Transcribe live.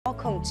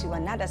Welcome to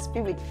another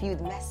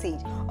spirit-filled message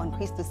on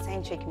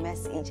Christocentric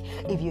Message.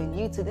 If you're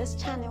new to this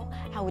channel,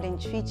 I would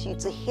entreat you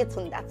to hit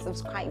on that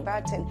subscribe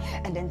button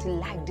and then to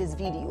like this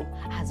video.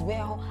 As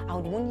well, I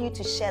would want you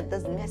to share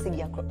this message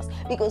across,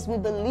 because we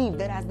believe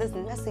that as this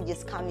message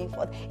is coming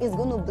forth, it's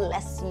going to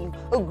bless you.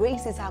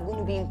 Graces are going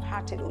to be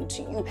imparted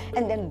unto you,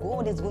 and then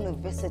God is going to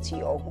visit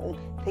your home.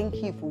 Thank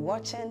you for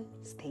watching.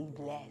 Stay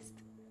blessed.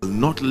 I will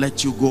not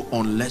let you go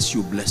unless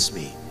you bless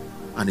me.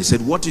 And he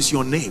said, what is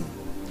your name?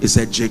 He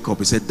said, Jacob.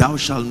 He said, thou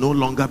shalt no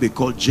longer be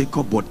called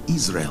Jacob but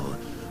Israel,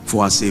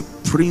 for as a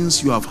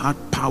prince you have had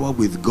power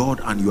with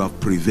God and you have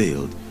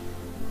prevailed.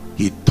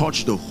 He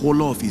touched the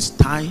hollow of his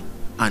thigh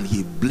and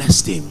he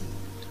blessed him.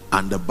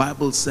 And the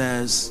Bible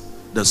says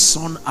the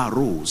sun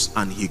arose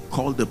and he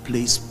called the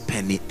place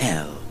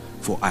Peniel,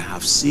 for I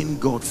have seen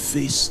God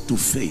face to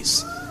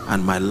face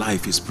and my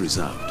life is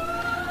preserved.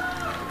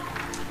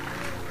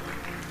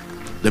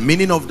 The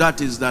meaning of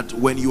that is that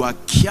when you are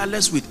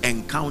careless with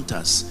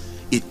encounters,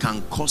 it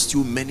can cost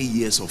you many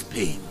years of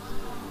pain.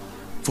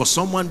 For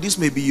someone, this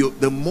may be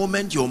the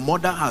moment your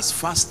mother has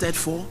fasted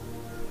for,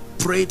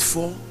 prayed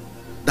for,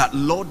 that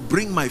Lord,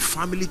 bring my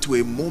family to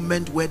a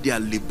moment where they are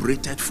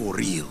liberated for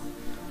real.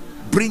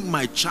 Bring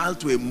my child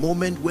to a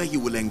moment where he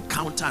will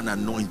encounter an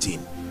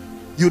anointing.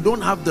 You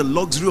don't have the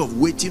luxury of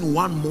waiting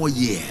one more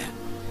year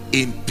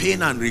in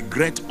pain and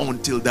regret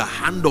until the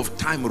hand of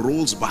time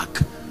rolls back.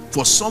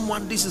 For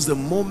someone, this is the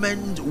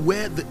moment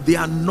where the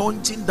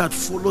anointing that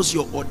follows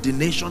your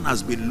ordination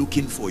has been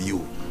looking for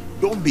you.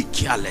 Don't be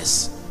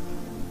careless.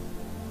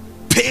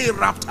 Pay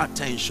rapt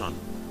attention.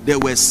 There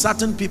were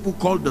certain people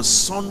called the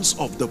sons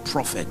of the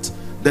prophet.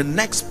 The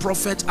next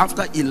prophet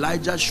after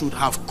Elijah should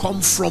have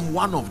come from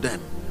one of them,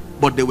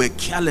 but they were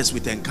careless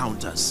with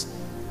encounters.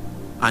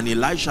 And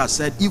Elisha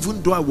said,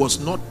 even though I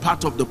was not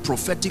part of the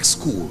prophetic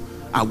school,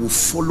 I will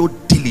follow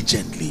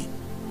diligently.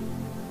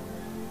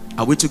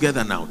 Are we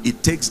together now?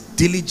 It takes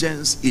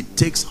diligence, it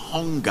takes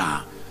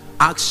hunger.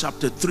 Acts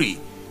chapter 3,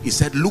 he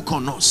said, look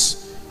on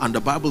us. And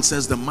the Bible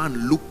says the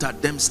man looked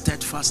at them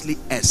steadfastly,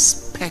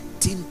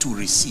 expecting to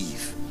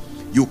receive.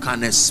 You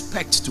can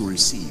expect to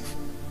receive.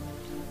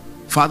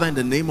 Father, in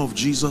the name of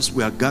Jesus,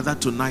 we are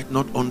gathered tonight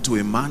not unto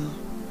a man.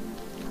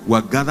 We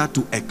are gathered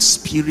to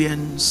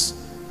experience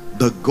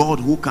the God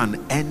who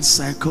can end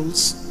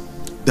cycles,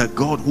 the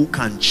God who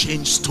can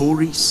change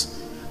stories,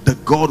 the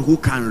God who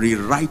can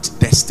rewrite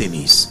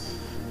destinies.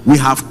 We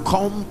have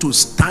come to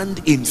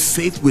stand in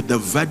faith with the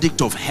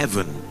verdict of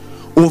heaven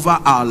over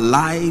our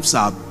lives,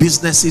 our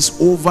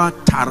businesses, over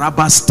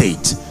Taraba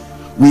State.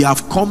 We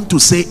have come to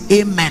say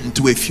amen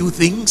to a few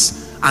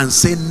things and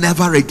say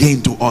never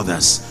again to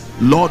others.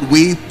 Lord,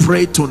 we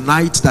pray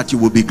tonight that you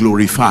will be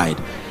glorified.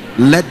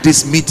 Let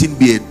this meeting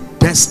be a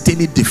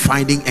destiny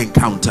defining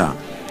encounter,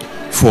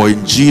 for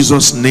in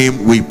Jesus'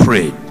 name we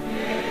pray.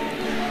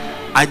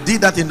 I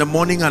did that in the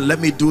morning, and let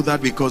me do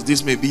that because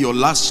this may be your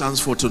last chance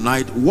for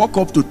tonight. Walk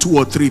up to 2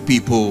 or 3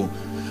 people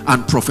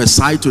and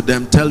prophesy to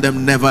them. Tell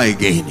them never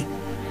again.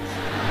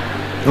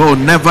 Oh,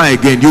 never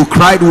again. You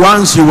cried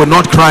once, you will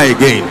not cry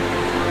again.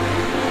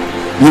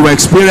 You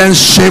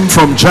experienced shame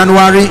from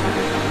January.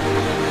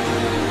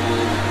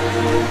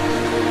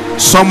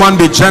 Someone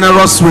be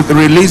generous with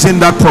releasing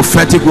that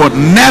prophetic word.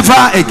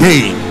 Never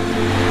again.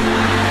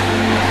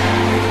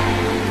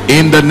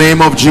 In the name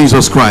of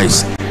Jesus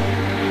Christ.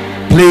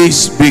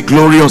 Please be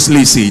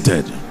gloriously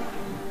seated.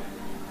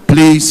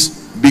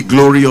 Please be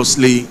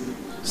gloriously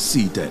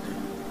seated.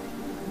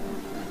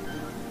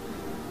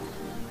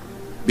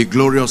 Be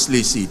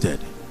gloriously seated.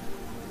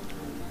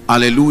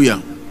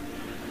 Hallelujah.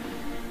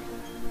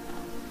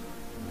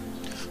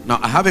 Now,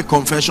 I have a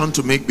confession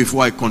to make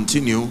before I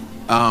continue.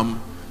 I'm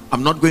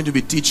not going to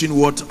be teaching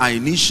what I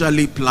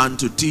initially planned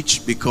to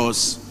teach,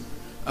 because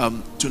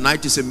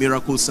tonight is a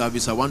miracle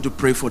service. I want to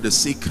pray for the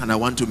sick and I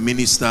want to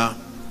minister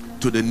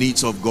to the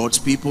needs of God's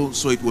people,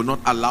 so it will not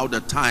allow the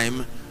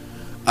time.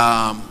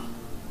 My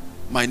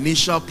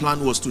initial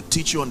plan was to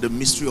teach you on the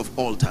mystery of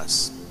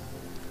altars,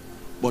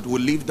 but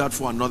we'll leave that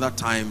for another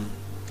time.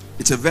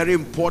 It's a very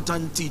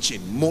important teaching.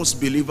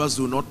 Most believers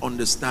do not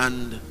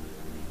understand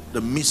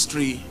the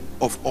mystery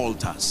of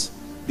altars.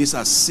 These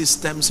are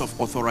systems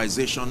of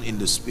authorization in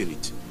the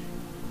spirit,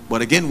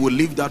 but again, we'll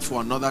leave that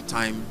for another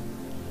time,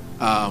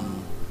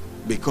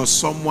 because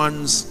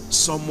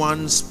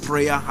someone's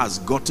prayer has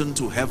gotten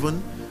to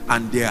heaven,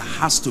 and there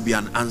has to be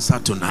an answer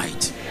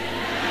tonight.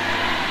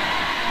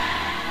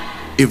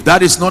 If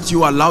that is not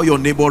you, allow your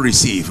neighbor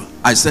receive.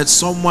 I said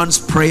someone's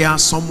prayer,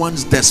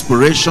 someone's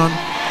desperation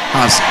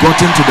has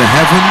gotten to the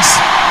heavens,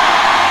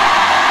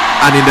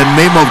 and in the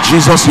name of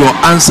Jesus, your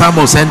answer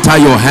must enter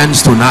your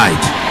hands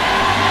tonight.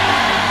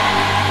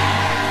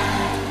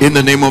 In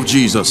the name of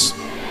Jesus.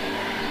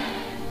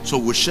 So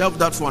we'll shelve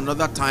that for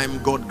another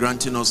time, God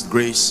granting us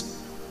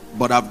grace.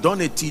 But I've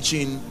done a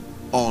teaching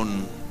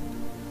on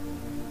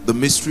the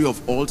mystery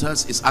of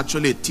altars. Is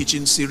actually a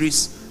teaching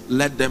series.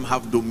 Let them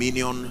have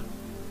dominion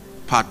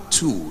part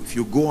 2. If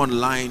you go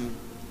online,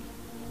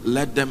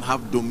 let them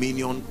have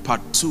dominion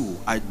part 2.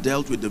 I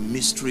dealt with the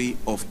mystery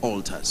of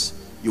altars.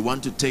 You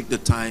want to take the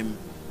time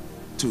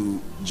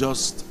to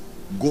just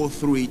go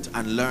through it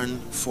and learn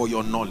for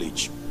your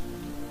knowledge.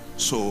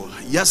 So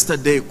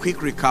yesterday, quick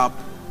recap,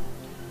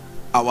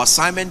 our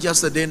assignment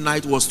yesterday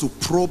night was to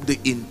probe the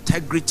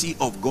integrity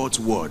of God's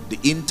word. The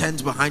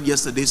intent behind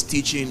yesterday's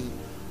teaching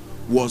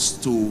was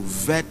to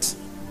vet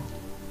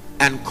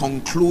and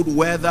conclude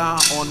whether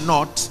or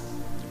not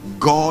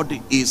God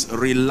is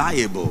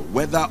reliable,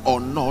 whether or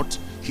not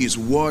his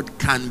word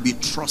can be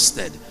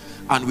trusted.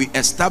 And we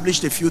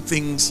established a few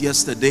things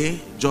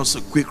yesterday. Just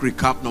a quick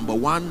recap. Number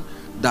one,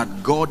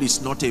 that God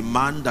is not a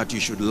man that you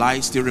should lie.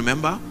 Still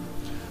remember?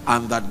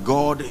 And that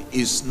God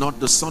is not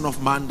the son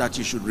of man that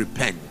you should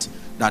repent.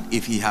 That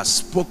if he has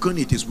spoken,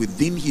 it is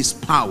within his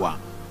power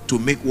to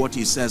make what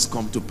he says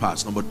come to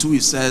pass. Number two, he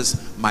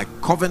says, my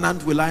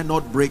covenant will I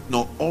not break,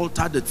 nor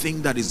alter the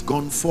thing that is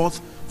gone forth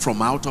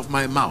from out of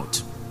my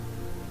mouth.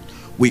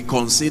 We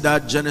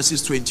considered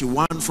Genesis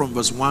 21 from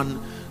verse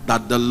 1,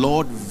 that the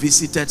Lord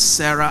visited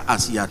Sarah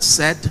as he had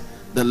said.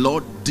 The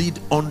Lord did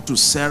unto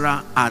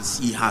Sarah as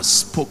he has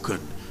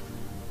spoken.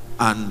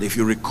 And if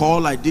you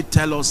recall, I did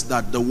tell us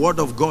that the word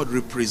of God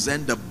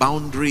represents the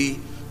boundary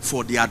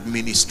for the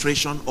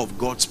administration of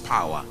God's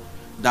power.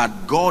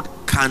 That God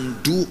can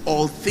do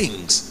all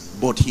things,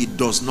 but he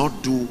does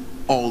not do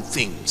all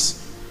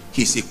things.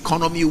 His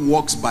economy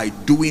works by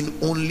doing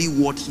only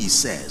what he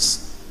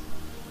says.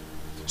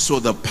 So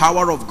the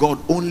power of God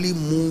only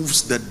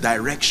moves the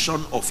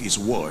direction of his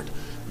word.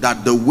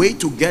 That the way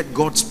to get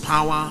God's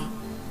power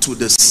to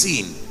the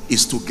scene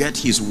is to get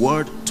his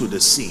word to the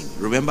scene.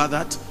 Remember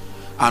that?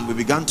 And we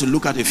began to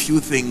look at a few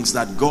things,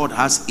 that God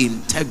has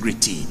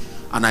integrity.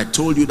 And I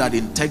told you that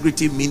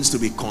integrity means to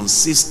be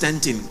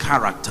consistent in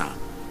character,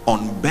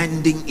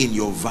 unbending in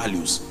your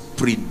values,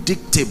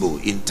 predictable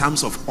in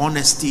terms of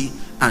honesty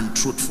and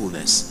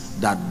truthfulness.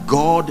 That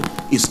God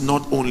is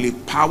not only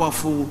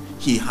powerful,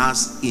 he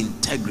has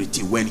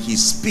integrity. When he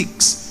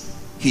speaks,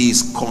 he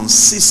is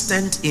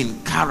consistent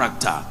in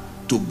character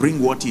to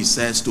bring what he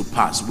says to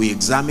pass. We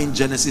examined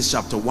Genesis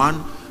chapter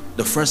 1.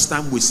 The first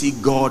time we see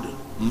God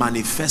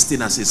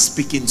manifesting as a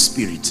speaking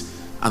spirit,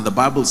 and the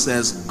Bible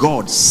says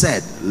God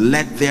said,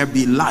 let there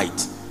be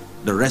light.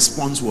 The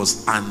response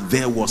was, and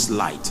there was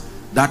light.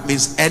 That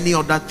means any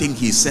other thing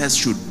he says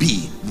should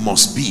be,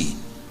 must be.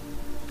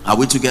 Are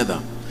we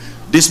together?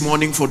 This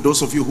morning, for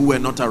those of you who were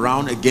not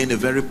around, again a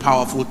very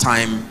powerful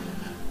time.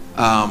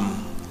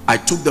 I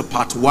took the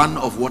part one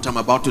of what I'm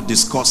about to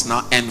discuss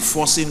now,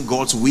 enforcing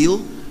God's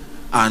will,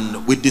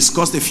 and we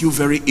discussed a few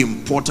very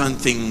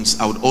important things.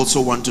 I would also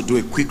want to do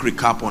a quick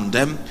recap on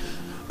them.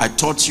 I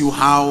taught you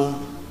how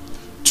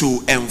to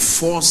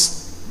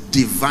enforce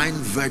divine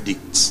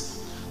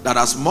verdicts, that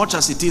as much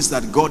as it is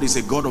that God is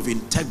a God of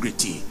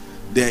integrity,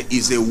 there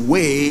is a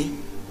way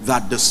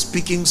that the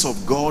speakings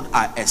of God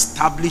are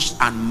established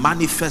and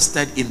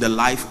manifested in the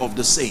life of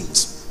the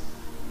saints.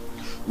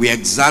 We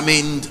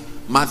examined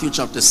Matthew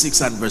chapter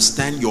 6 and verse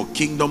 10, your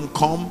kingdom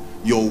come,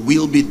 your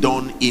will be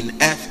done in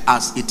earth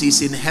as it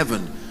is in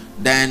heaven.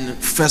 Then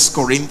 1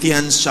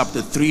 Corinthians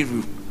chapter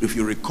 3, if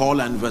you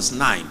recall, and verse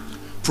 9,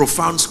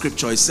 profound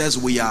scripture. It says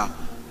we are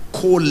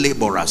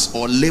co-laborers,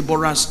 or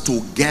laborers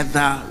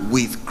together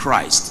with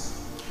Christ.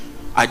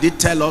 I did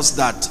tell us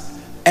that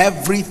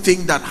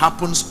everything that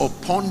happens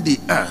upon the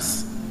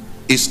earth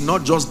is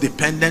not just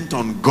dependent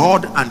on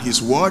God and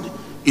his word,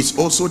 it's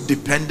also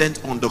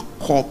dependent on the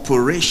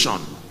cooperation,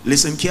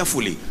 listen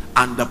carefully,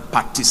 and the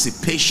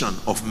participation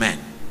of men.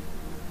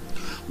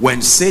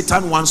 When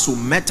Satan wants to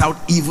met out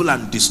evil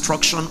and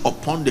destruction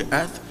upon the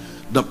earth,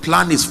 the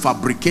plan is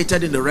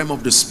fabricated in the realm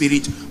of the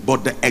spirit,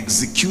 but the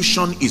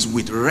execution is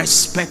with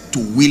respect to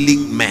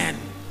willing men.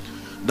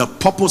 The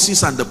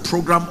purposes and the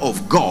program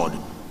of God,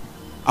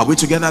 are we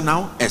together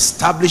now?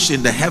 Established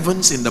in the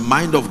heavens in the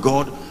mind of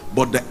God,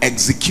 but the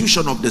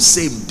execution of the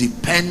same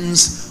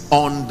depends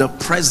on the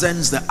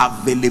presence, the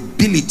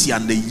availability,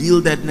 and the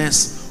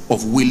yieldedness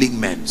of willing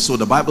men. So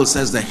the Bible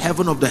says the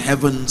heaven of the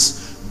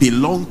heavens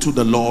belong to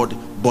the Lord,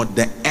 but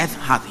the earth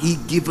hath he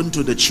given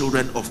to the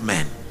children of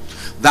men.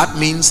 That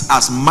means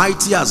as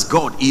mighty as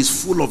God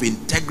is, full of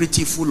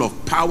integrity, full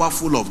of power,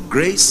 full of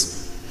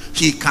grace,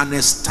 he can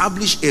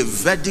establish a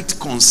verdict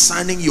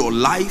concerning your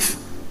life.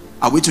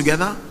 Are we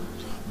together?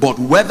 But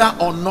whether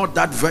or not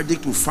that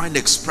verdict will find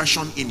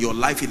expression in your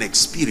life in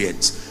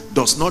experience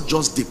does not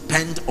just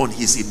depend on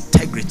his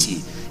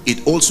integrity.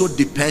 It also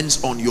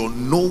depends on your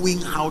knowing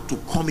how to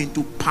come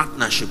into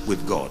partnership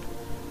with God.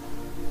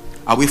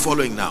 Are we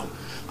following now?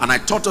 And I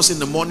taught us in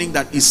the morning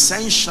that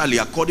essentially,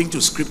 according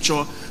to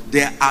scripture,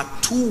 there are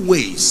two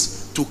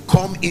ways to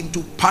come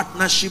into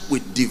partnership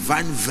with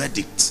divine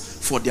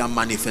verdicts for their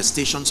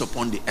manifestations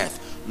upon the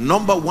earth.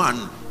 Number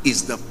one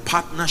is the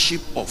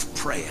partnership of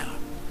prayer.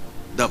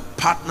 The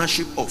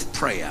partnership of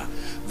prayer.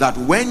 That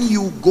when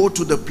you go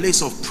to the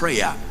place of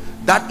prayer,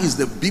 that is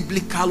the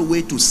biblical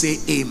way to say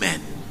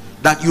amen.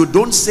 That you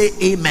don't say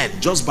amen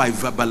just by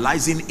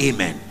verbalizing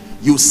amen.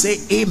 You say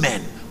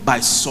amen by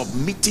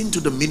submitting to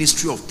the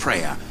ministry of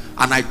prayer.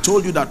 And I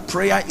told you that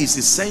prayer is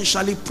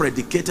essentially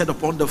predicated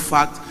upon the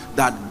fact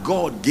that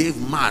God gave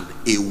man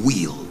a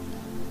will.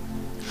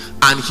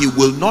 and he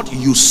will not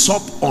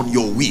usurp on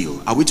your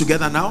will. Are we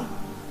together now?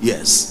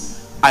 Yes.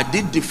 I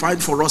did define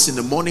for us in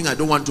the morning, I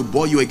don't want to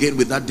bore you again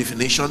with that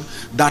definition,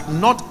 that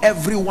not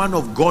every one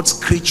of God's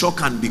creature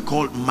can be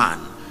called man.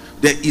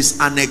 There is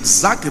an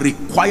exact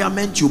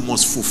requirement you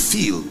must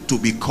fulfill to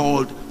be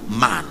called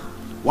man.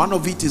 One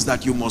of it is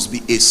that you must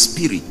be a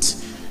spirit.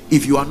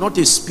 If you are not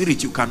a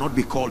spirit, you cannot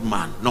be called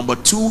man. Number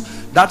two,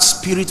 that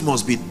spirit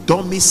must be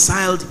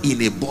domiciled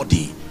in a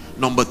body.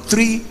 Number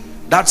three,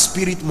 that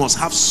spirit must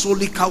have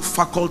solical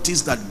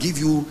faculties that give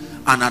you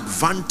an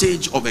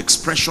advantage of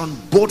expression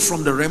both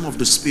from the realm of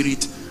the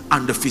spirit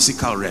and the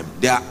physical realm.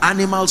 There are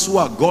animals who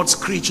are God's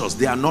creatures.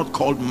 They are not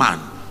called man.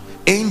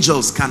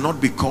 Angels cannot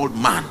be called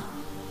man.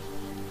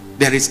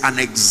 There is an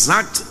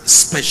exact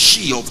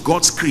species of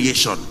God's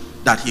creation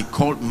that he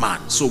called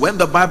man. So when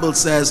the Bible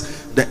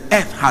says the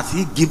earth hath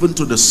he given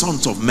to the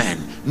sons of men,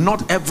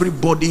 not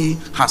everybody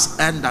has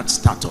earned that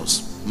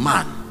status.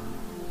 Man.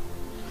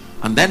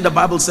 And then the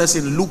Bible says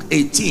in Luke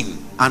 18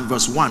 and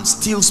verse 1,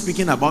 still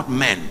speaking about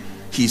men,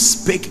 he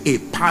spake a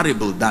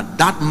parable that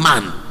that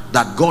man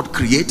that God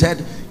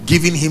created,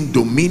 giving him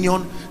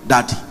dominion,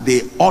 that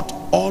they ought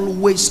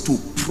always to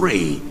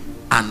pray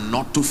and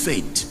not to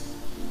faint.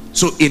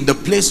 So in the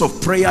place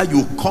of prayer,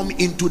 you come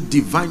into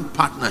divine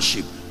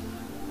partnership.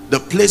 The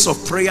place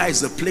of prayer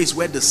is the place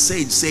where the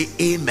saints say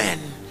amen.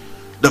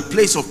 The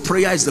place of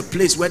prayer is the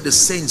place where the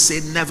saints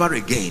say never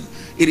again.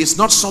 It is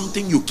not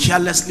something you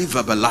carelessly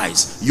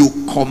verbalize. You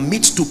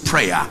commit to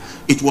prayer.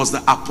 It was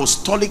the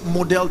apostolic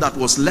model that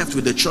was left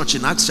with the church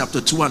in Acts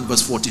chapter 2 and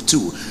verse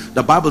 42.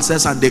 The Bible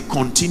says, and they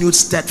continued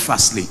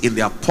steadfastly in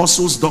the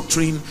apostles'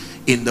 doctrine,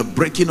 in the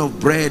breaking of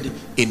bread,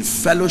 in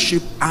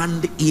fellowship,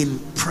 and in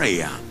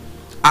prayer.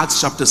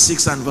 Acts chapter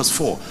 6 and verse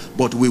 4.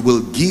 But we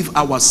will give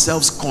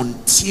ourselves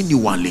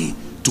continually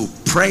to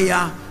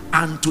prayer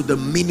and to the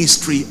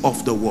ministry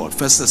of the word. 1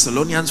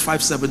 Thessalonians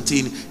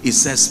 5:17, it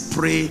says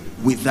pray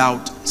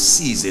without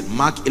ceasing.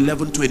 Mark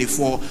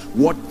 11:24,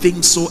 what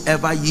things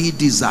soever ye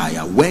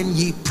desire, when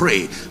ye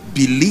pray,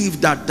 believe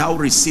that thou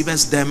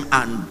receivest them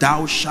and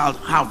thou shalt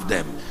have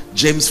them.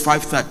 James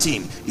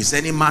 5:13, is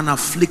any man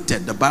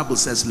afflicted? The Bible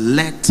says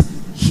let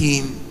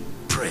him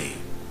pray.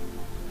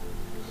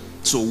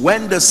 So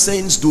when the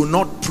saints do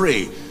not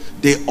pray,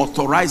 they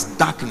authorize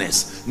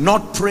darkness.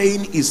 Not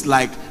praying is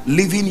like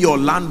leaving your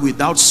land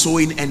without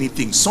sowing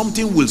anything.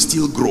 Something will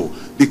still grow,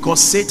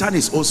 because Satan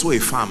is also a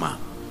farmer.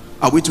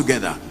 Are we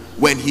together?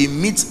 When he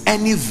meets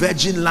any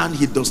virgin land,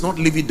 he does not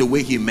leave it the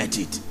way he met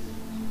it.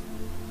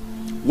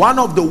 One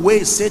of the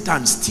ways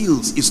Satan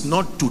steals is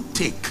not to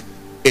take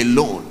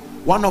alone.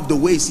 One of the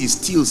ways he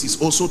steals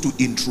is also to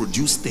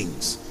introduce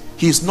things.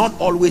 He is not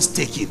always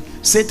taking.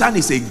 Satan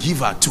is a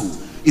giver too.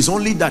 It's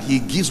only that he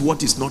gives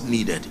what is not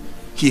needed.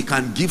 He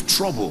can give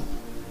trouble.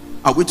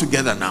 Are we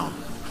together now?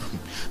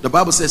 The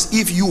Bible says,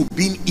 if you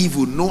being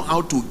evil know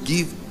how to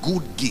give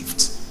good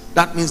gifts,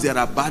 that means there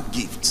are bad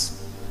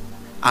gifts,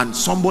 and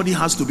somebody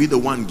has to be the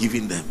one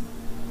giving them.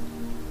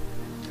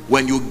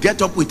 When you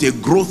get up with a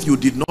growth you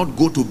did not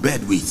go to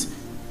bed with,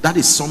 that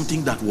is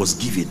something that was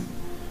given,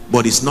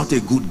 but it's not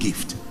a good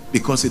gift,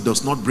 because it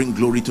does not bring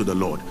glory to the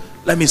Lord.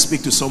 Let me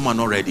speak to someone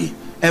already.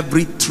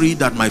 Every tree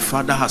that my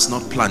father has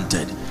not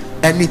planted,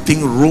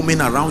 anything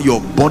roaming around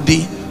your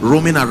body,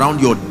 roaming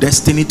around your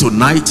destiny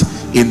tonight,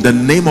 in the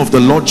name of the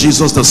Lord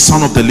Jesus, the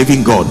Son of the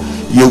living God,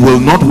 you will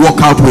not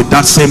walk out with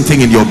that same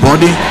thing in your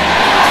body.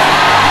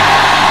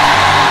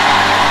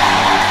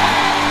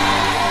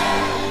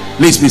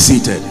 Please be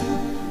seated.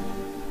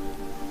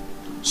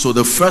 So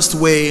the first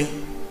way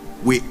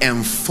we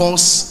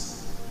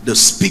enforce the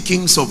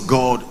speakings of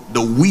God,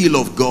 the will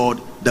of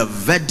God, the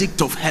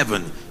verdict of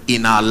heaven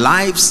in our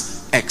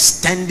lives,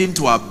 extending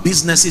to our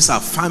businesses,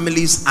 our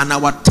families, and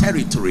our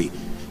territory,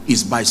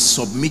 is by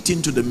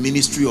submitting to the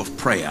ministry of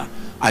prayer.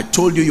 I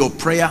told you your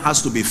prayer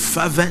has to be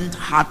fervent,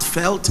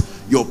 heartfelt.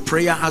 Your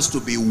prayer has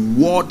to be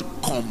word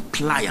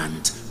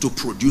compliant to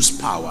produce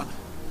power.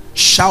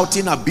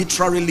 Shouting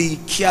arbitrarily,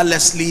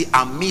 carelessly,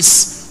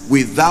 amiss,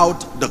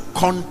 without the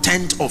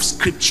content of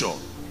scripture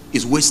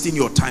is wasting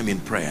your time in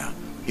prayer.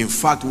 In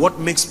fact, what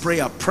makes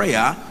prayer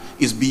prayer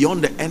is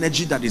beyond the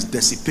energy that is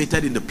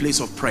dissipated in the place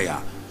of prayer.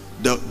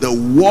 The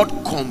word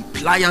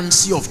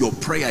compliancy of your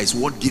prayer is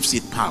what gives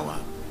it power.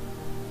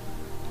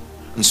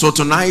 And so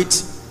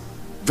tonight,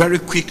 very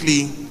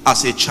quickly,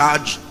 as a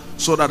charge,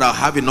 so that I'll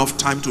have enough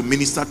time to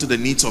minister to the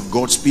needs of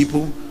God's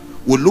people,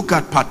 we'll look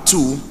at part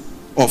 2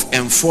 of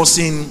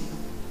enforcing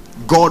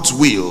God's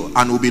will,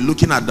 and we'll be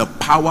looking at the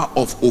power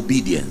of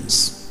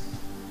obedience.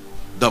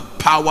 The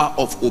power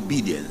of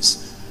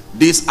obedience.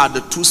 These are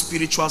the two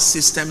spiritual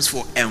systems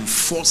for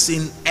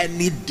enforcing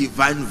any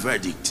divine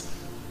verdict.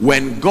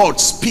 When God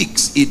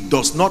speaks, it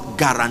does not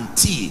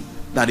guarantee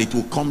that it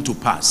will come to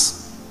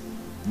pass.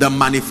 The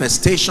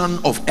manifestation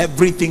of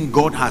everything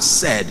God has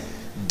said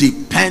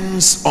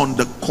depends on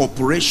the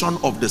cooperation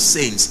of the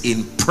saints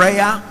in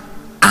prayer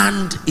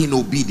and in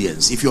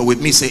obedience. If you're with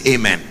me, say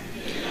amen.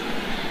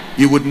 Amen.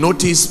 You would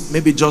notice,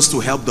 maybe just to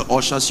help the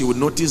ushers, you would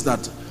notice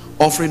that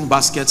offering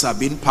baskets are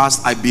being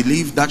passed. I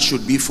believe that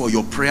should be for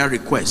your prayer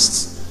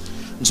requests.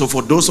 So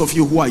for those of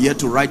you who are yet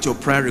to write your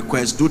prayer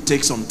requests, do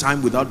take some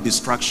time without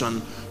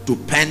distraction to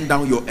pen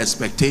down your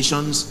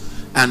expectations.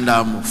 And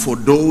for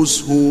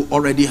those who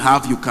already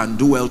have, you can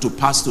do well to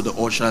pass to the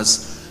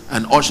ushers.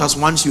 And ushers,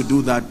 once you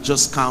do that,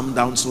 just calm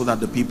down so that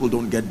the people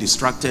don't get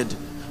distracted,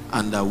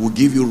 and we'll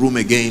give you room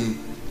again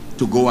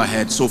to go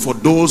ahead. So for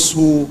those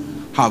who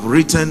have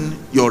written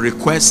your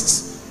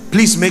requests,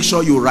 please make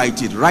sure you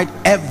write it. Write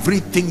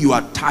everything you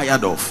are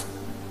tired of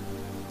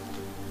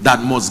that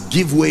must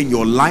give way in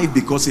your life,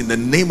 because in the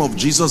name of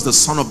Jesus, the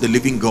Son of the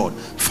living God,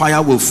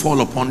 fire will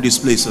fall upon this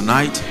place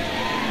tonight.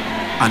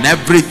 And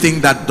everything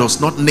that does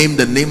not name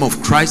the name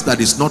of Christ, that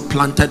is not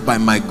planted by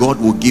my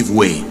God, will give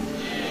way.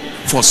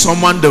 For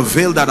someone, the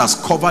veil that has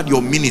covered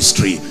your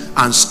ministry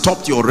and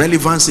stopped your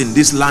relevance in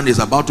this land is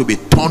about to be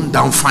torn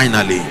down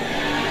finally,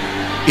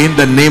 in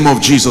the name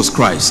of Jesus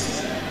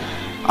Christ.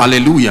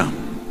 Hallelujah.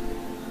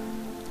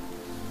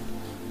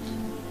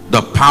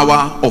 The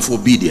power of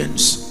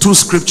obedience. Two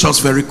scriptures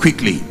very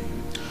quickly.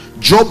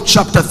 Job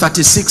chapter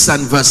 36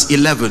 and verse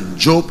 11.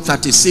 Job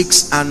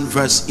 36 and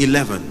verse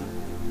 11.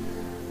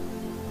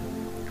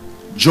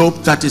 Job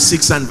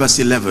 36 and verse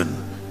 11.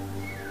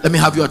 Let me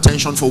have your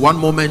attention for one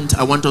moment.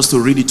 I want us to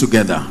read it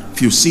together.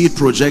 If you see it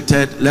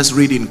projected, let's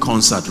read in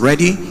concert.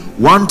 Ready?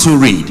 1, 2,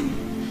 read.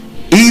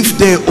 If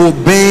they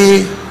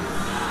obey,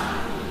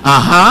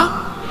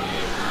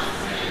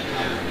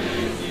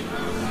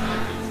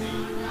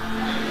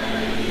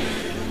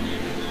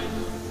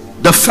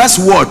 the first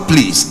word,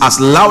 please, as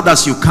loud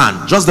as you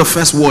can. Just the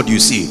first word you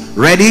see.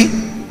 Ready?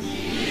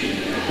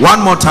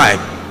 One more time.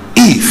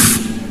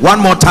 If. One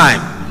more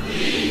time.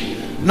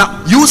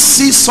 Now you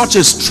see such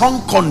a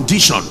strong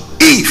condition.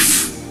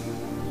 If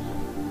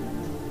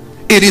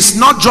it is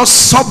not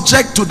just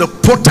subject to the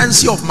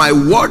potency of my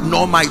word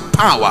nor my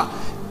power,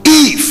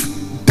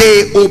 if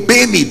they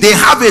obey me, they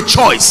have a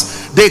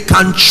choice. They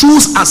can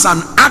choose as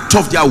an act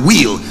of their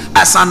will,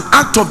 as an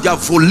act of their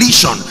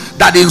volition,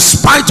 that in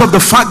spite of the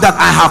fact that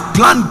I have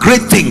planned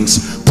great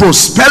things,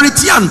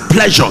 prosperity and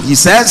pleasure, he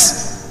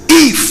says,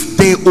 if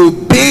they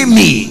obey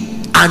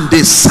me and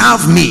they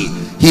serve me,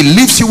 he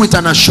leaves you with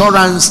an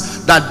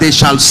assurance that they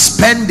shall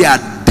spend their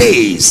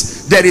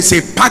days. There is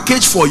a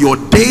package for your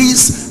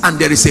days and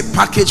there is a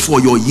package for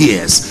your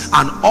years,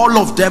 and all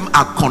of them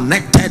are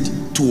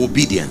connected to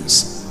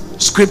obedience.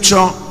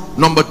 Scripture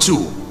number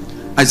 2,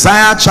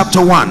 Isaiah chapter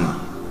 1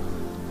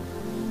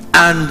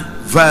 and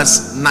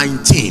verse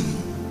 19.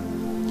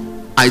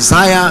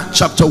 Isaiah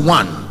chapter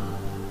 1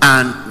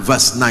 and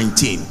verse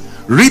 19.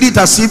 Read it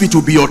as if it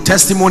will be your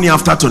testimony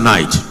after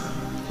tonight.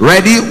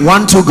 Ready?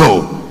 1, 2,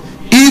 go.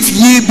 If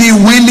ye be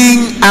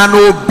willing and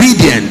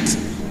obedient,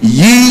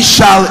 ye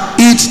shall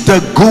eat the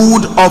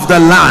good of the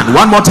land.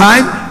 One more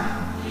time.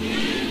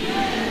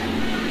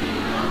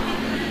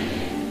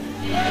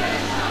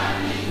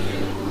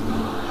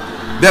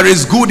 There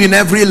is good in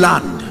every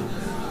land.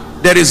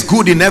 There is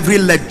good in every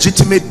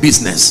legitimate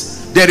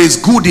business. There is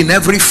good in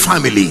every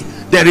family.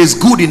 There is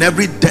good in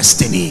every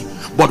destiny.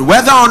 But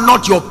whether or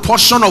not your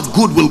portion of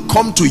good will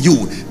come to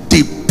you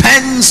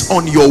depends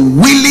on your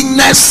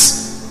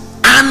willingness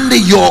and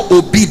your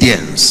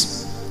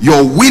obedience.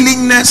 Your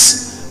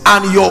willingness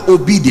and your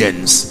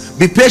obedience.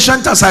 Be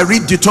patient as I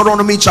read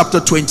Deuteronomy chapter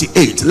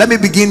 28. Let me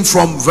begin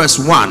from verse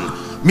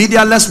 1.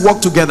 Media, let's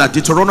walk together.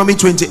 Deuteronomy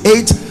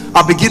 28.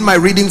 I'll begin my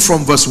reading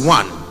from verse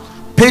 1.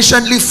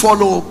 Patiently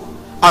follow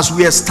as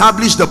we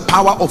establish the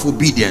power of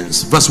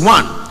obedience. Verse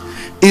 1.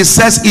 It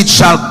says, it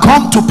shall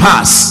come to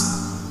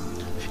pass,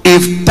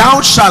 if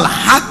thou shalt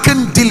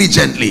hearken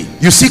diligently.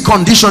 You see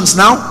conditions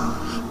now.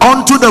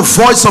 Unto the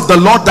voice of the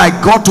Lord thy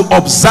God, to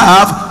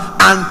observe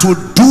and to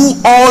do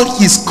all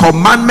his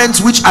commandments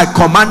which I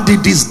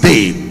commanded this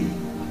day.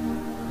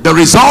 The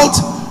result,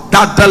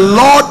 that the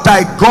Lord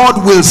thy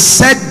God will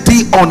set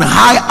thee on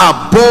high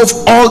above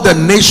all the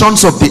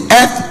nations of the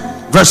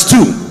earth. Verse 2.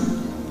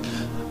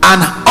 And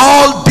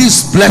all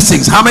these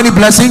blessings, how many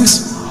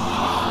blessings?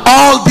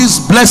 All these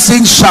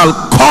blessings shall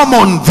come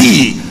on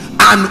thee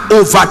and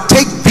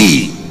overtake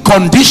thee.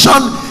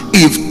 Condition,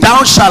 if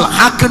thou shalt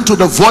hearken to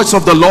the voice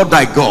of the Lord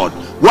thy God.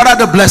 What are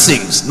the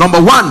blessings? Number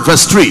 1,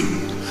 verse 3.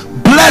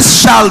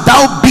 Blessed shalt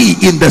thou be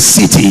in the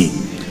city.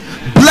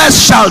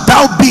 Blessed shalt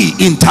thou be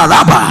in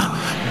Taraba.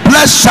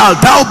 Blessed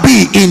shalt thou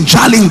be in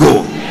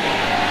Jalingo.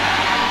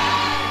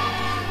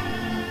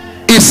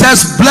 It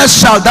says, blessed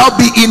shalt thou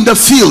be in the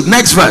field.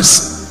 Next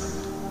verse.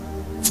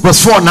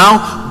 Verse 4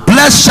 now.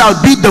 Blessed shall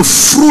be the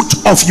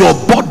fruit of your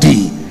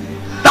body.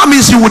 That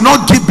means you will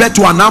not give birth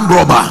to an armed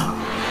robber.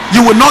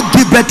 You will not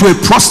give birth to a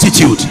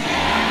prostitute.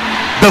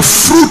 The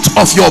fruit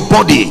of your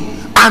body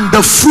and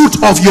the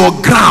fruit of your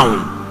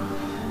ground.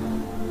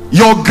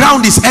 Your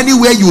ground is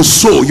anywhere you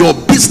sow. Your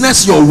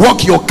business, your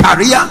work, your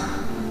career.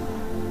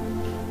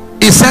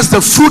 It says the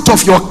fruit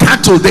of your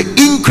cattle, the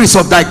increase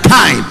of thy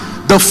kind,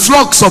 the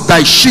flocks of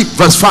thy sheep.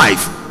 Verse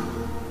 5.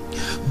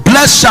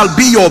 Blessed shall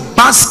be your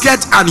basket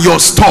and your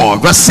store.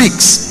 Verse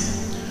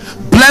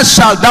 6. Blessed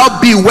shalt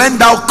thou be when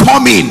thou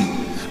come in,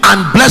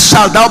 and blessed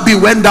shalt thou be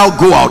when thou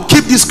go out.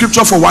 Keep this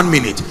scripture for 1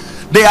 minute.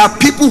 There are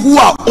people who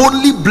are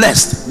only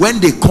blessed when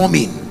they come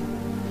in.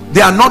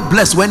 They are not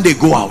blessed when they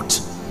go out.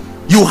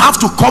 You have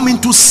to come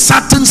into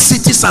certain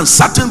cities and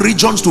certain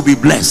regions to be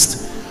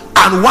blessed,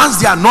 and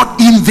once they are not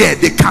in there,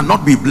 they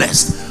cannot be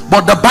blessed.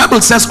 But the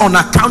Bible says, on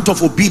account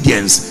of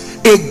obedience,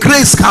 a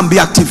grace can be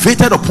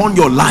activated upon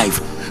your life,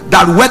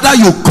 that whether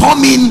you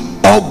come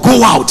in or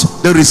go out,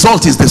 the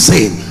result is the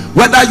same.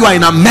 Whether you are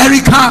in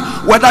America,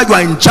 whether you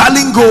are in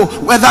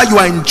Jalingo, whether you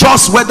are in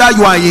Jos, whether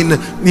you are in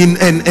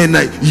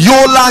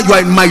Yola, you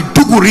are in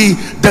Maiduguri,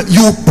 that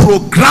you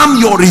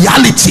program your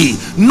reality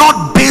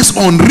not based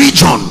on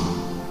region.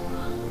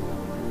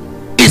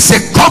 It's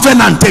a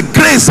covenant, a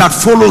grace that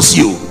follows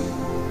you.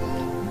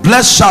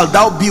 Blessed shalt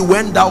thou be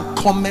when thou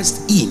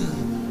comest in,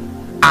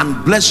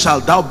 and blessed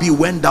shalt thou be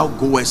when thou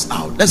goest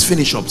out. Let's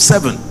finish up.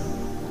 7.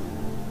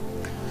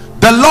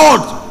 The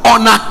Lord,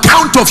 on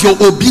account of your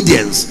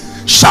obedience,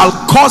 shall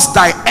cause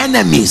thy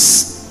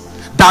enemies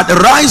that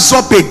rise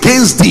up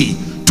against thee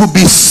to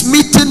be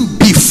smitten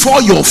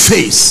before your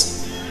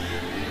face.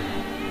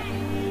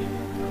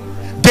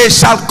 They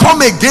shall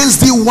come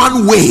against thee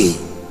one way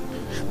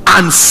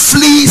and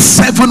flee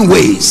 7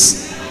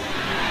 ways.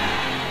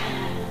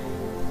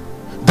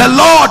 The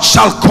Lord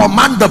shall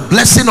command the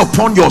blessing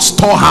upon your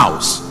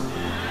storehouse,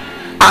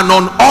 and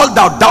on all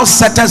that thou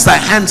settest thy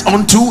hands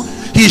unto,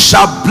 he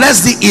shall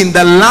bless thee in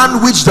the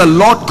land which the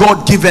Lord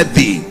God giveth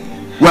thee.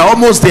 We're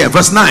almost there.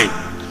 Verse 9.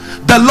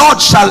 The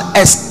Lord shall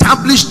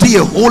establish thee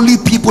a holy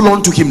people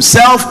unto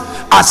himself,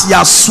 as he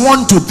has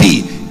sworn to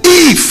thee,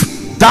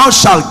 if thou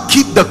shalt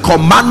keep the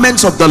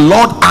commandments of the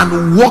Lord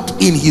and walk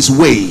in his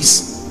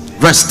ways.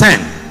 Verse 10.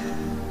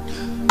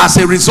 As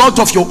a result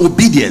of your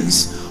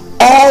obedience,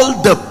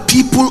 all the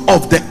people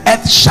of the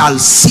earth shall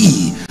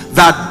see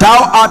that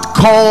thou art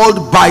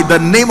called by the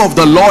name of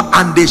the Lord,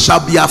 and they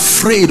shall be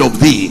afraid of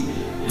thee.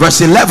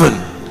 Verse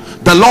 11.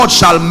 The Lord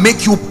shall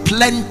make you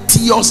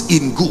plenteous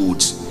in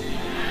goods.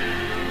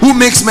 Who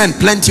makes men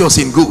plenteous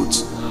in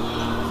goods?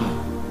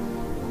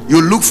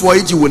 You look for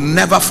it, you will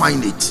never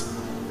find it.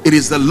 It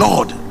is the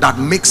Lord that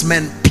makes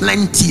men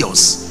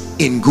plenteous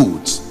in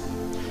goods.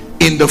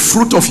 In the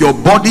fruit of your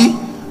body,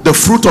 the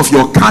fruit of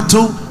your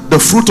cattle, the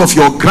fruit of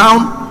your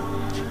ground,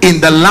 in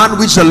the land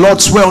which the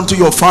Lord swore unto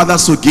your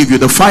fathers to give you.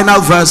 The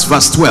final verse,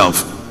 verse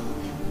 12.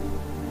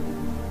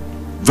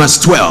 Verse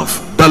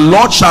 12. The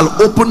Lord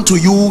shall open to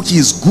you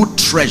his good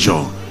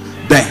treasure,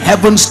 the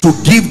heavens, to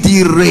give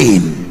thee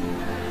rain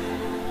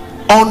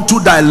unto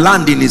thy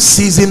land in its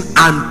season,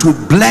 and to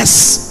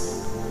bless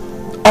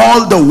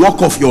all the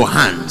work of your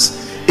hands.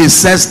 It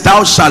says,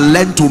 thou shalt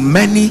lend to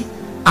many,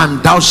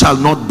 and thou shalt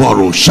not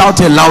borrow. Shout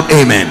a loud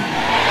amen.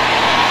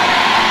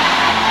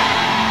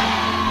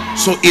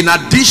 So in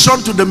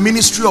addition to the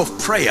ministry of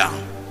prayer,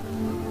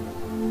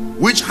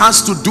 which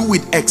has to do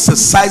with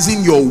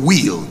exercising your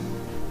will,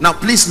 now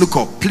please look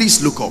up,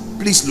 please look up,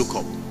 please look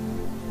up.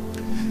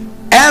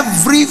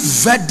 Every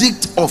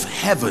verdict of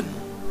heaven,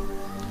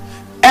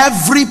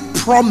 every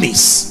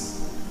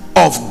promise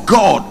of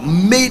God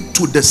made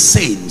to the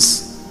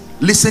saints,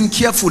 listen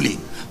carefully,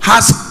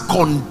 has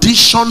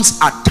conditions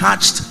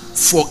attached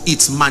for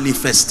its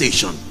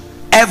manifestation.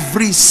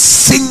 Every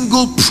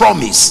single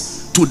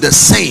promise to the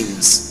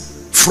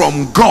saints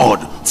from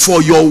God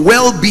for your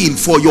well-being,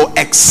 for your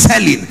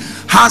excelling,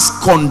 has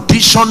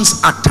conditions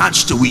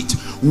attached to it.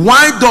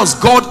 Why does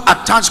God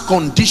attach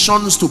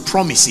conditions to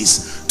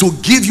promises? To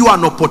give you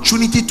an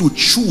opportunity to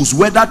choose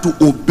whether to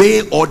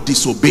obey or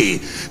disobey.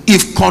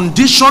 If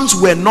conditions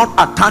were not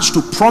attached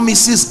to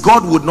promises,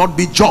 God would not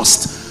be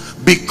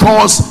just,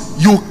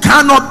 because you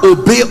cannot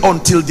obey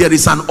until there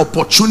is an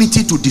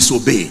opportunity to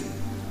disobey.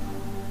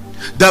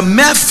 The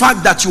mere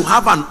fact that you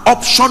have an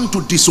option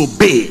to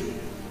disobey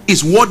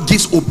is what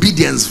gives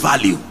obedience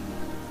value.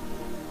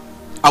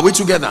 Are we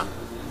together?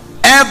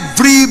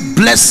 Every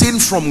blessing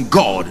from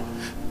God,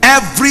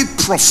 every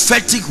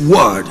prophetic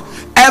word,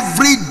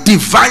 every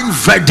divine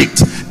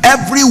verdict,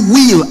 every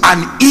will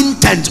and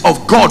intent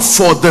of God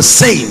for the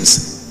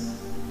saints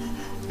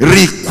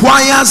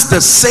requires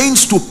the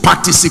saints to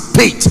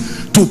participate,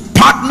 to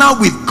partner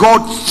with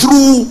God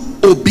through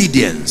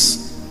obedience.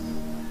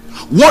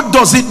 What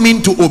does it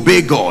mean to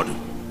obey God?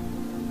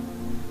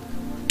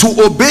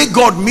 To obey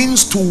God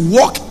means to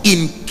walk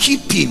in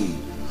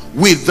keeping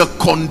with the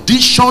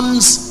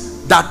conditions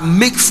that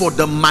make for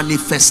the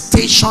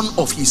manifestation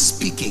of his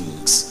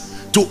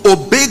speakings. To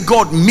obey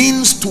God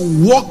means to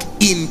walk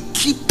in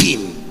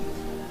keeping,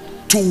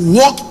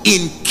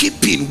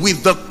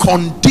 with the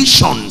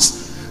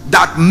conditions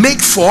that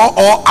make for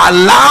or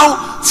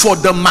allow for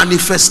the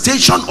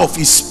manifestation of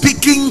his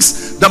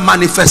speakings, the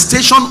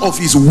manifestation of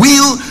his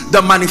will,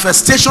 the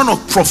manifestation of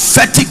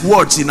prophetic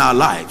words in our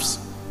lives.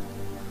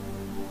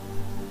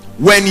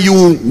 When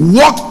you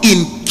walk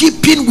in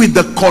keeping with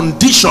the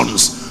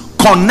conditions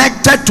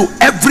connected to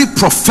every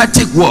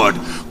prophetic word,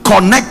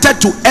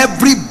 connected to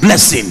every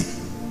blessing,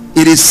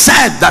 it is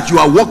said that you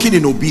are walking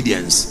in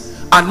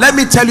obedience. And let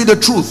me tell you the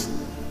truth,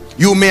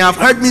 you may have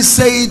heard me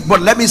say it,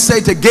 but let me say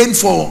it again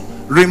for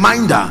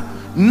reminder.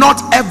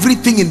 Not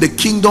everything in the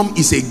kingdom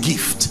is a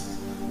gift.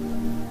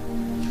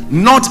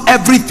 Not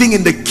everything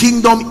in the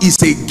kingdom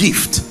is a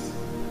gift.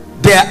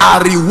 There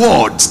are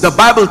rewards. The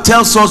Bible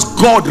tells us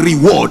God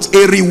rewards.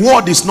 A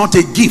reward is not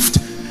a gift.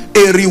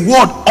 A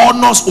reward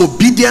honors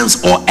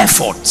obedience or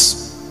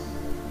efforts.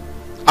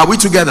 Are we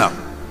together?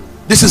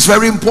 This is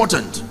very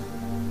important.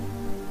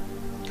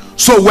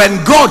 So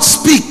when God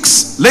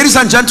speaks, ladies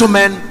and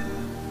gentlemen,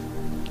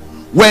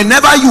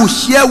 whenever you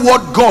hear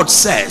what God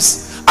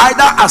says,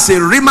 either as a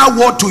rhema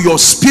word to your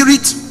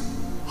spirit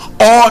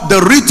or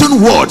the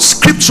written word,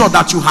 scripture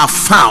that you have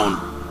found,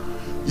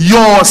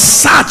 your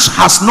search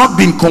has not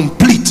been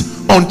complete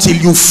until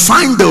you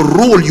find the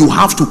role you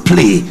have to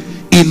play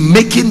in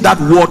making that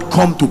word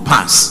come to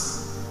pass.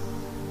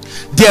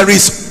 There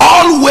is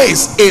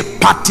always a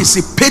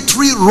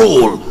participatory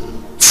role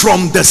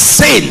from the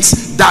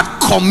saints that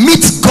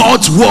commit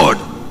God's word.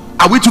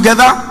 Are we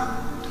together?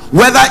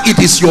 Whether it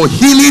is your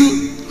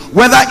healing,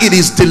 whether it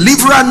is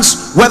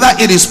deliverance, whether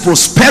it is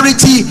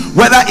prosperity,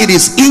 whether it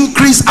is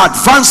increase,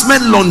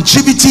 advancement,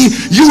 longevity,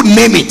 you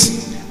name it.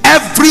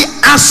 Every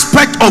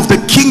aspect of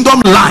the kingdom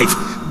life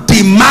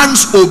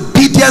demands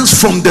obedience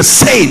from the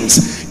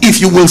saints if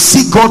you will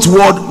see God's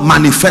word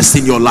manifest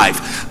in your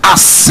life.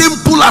 As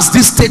simple as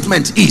this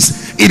statement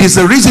is, it is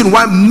the reason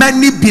why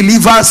many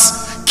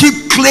believers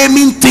keep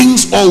claiming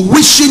things or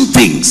wishing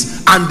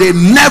things and they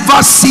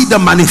never see the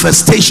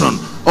manifestation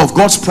of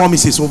God's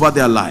promises over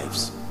their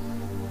lives.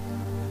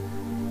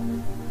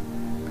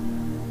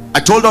 I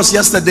told us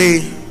yesterday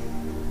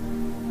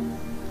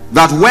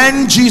that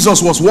when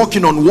Jesus was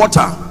walking on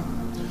water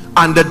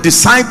and the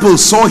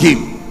disciples saw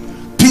him,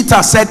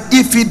 Peter said,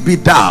 "If it be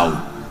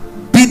thou,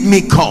 bid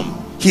me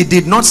come." He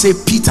did not say,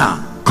 "Peter,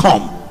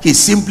 come." He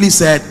simply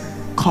said,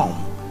 "Come."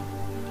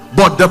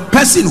 But the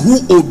person who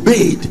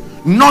obeyed,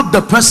 not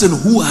the person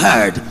who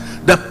heard,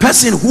 the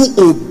person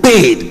who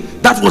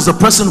obeyed, that was the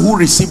person who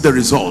received the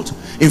result.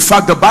 In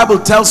fact, the Bible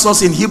tells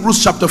us in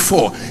Hebrews chapter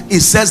 4,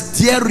 it says,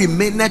 "There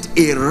remaineth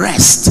a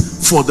rest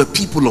for the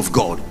people of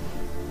God."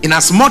 In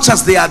as much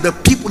as they are the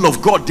people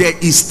of God, there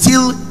is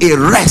still a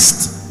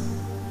rest.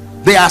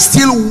 They are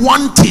still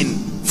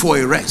wanting for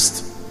a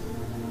rest.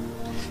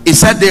 He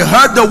said they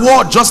heard the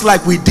word just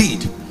like we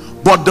did,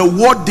 but the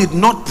word did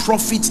not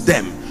profit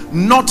them,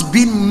 not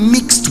being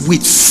mixed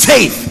with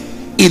faith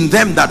in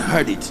them that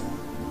heard it.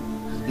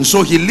 And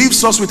so he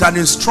leaves us with an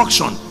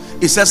instruction.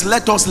 He says,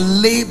 let us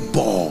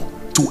labor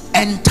to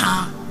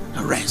enter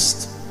the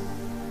rest.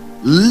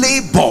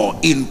 Labor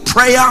in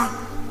prayer,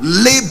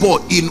 labor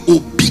in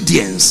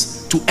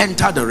obedience to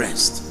enter the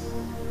rest.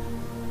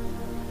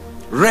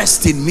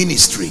 Rest in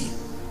ministry,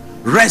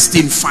 rest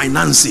in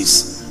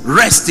finances,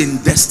 rest in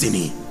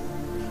destiny.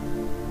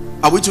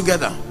 Are we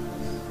together?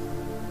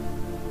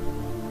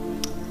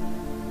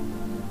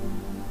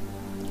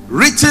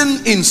 Written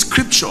in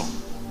scripture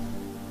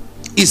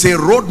is a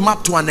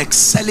roadmap to an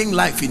excelling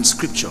life in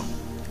scripture,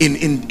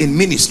 in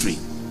ministry.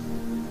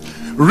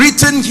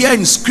 Written here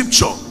in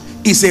scripture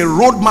is a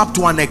roadmap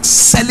to an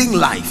excelling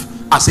life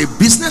as a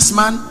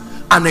businessman,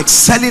 an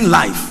excelling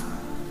life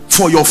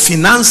for your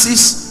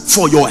finances,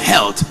 for your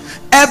health.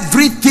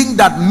 Everything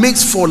that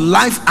makes for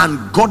life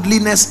and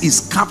godliness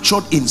is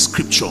captured in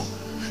scripture.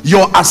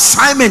 Your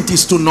assignment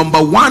is to,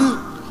 number one,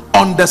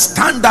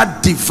 understand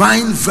that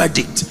divine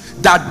verdict,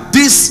 that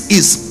this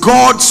is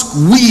God's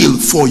will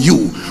for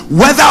you.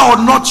 Whether or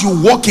not you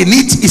walk in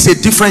it is a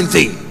different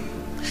thing.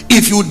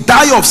 If you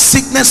die of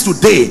sickness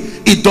today,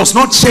 it does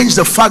not change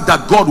the fact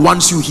that God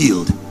wants you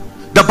healed.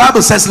 The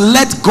Bible says,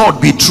 let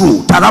God be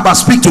true. Taraba,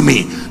 speak to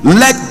me.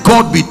 Let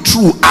God be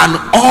true, and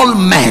all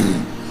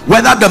men,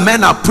 whether the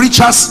men are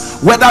preachers,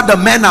 whether the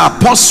men are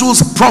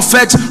apostles,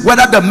 prophets,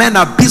 whether the men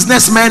are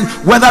businessmen,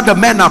 whether the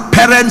men are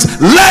parents,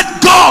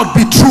 let God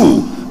be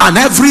true, and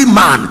every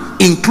man,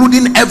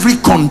 including every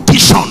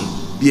condition,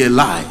 be a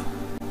lie.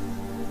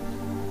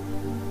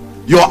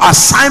 Your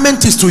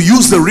assignment is to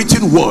use the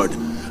written word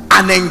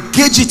and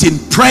engage it in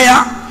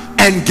prayer,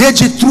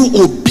 engage it through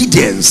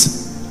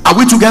obedience. Are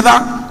we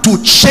together?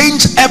 To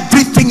change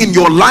everything in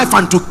your life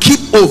and to keep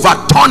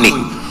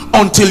overturning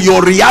until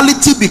your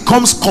reality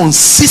becomes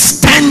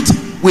consistent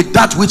with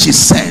that which is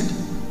said.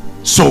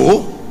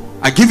 So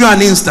I give you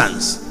an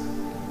instance.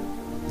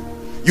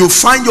 You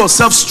find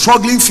yourself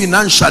struggling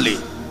financially.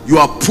 You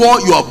are poor,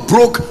 you are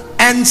broke,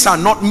 ends are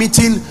not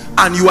meeting,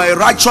 and you are a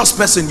righteous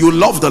person, you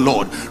love the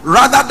Lord.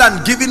 Rather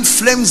than giving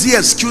flimsy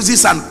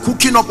excuses and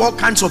cooking up all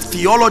kinds of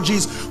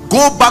theologies,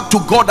 go back to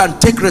God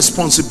and take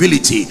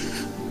responsibility.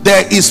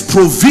 There is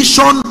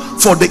provision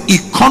for the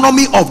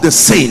economy of the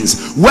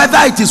saints. Whether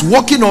it is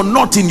working or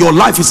not in your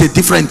life is a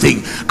different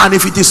thing. And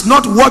if it is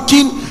not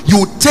working,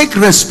 you take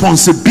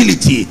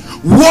responsibility.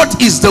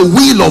 What is the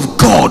will of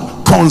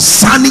God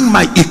concerning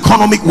my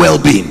economic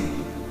well-being?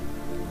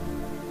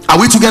 Are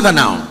we together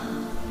now?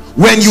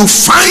 When you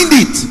find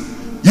it,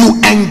 you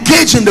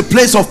engage in the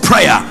place of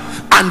prayer,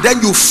 and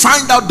then you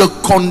find out the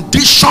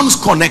conditions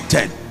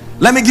connected.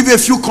 Let me give you a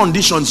few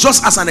conditions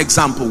just as an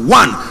example.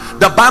 One,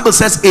 the Bible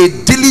says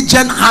a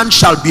diligent hand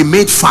shall be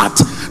made fat.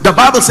 The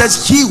Bible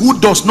says he who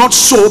does not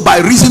sow by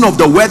reason of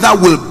the weather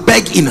will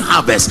beg in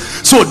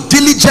harvest. So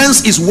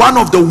diligence is one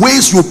of the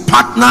ways you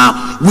partner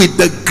with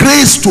the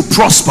grace to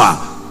prosper.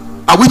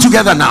 Are we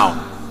together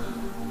now?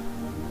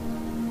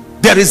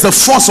 There is the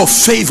force of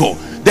favor,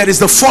 there is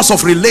the force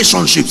of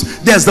relationships,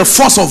 there's the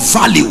force of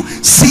value.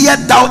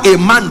 Seest thou a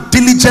man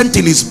diligent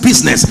in his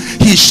business,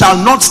 he shall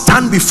not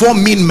stand before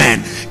mean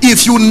men.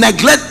 If you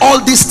neglect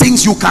all these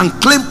things, you can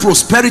claim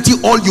prosperity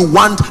all you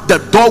want, the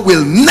door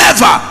will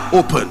never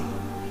open,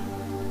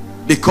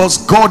 because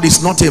God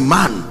is not a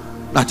man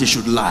that he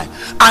should lie.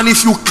 And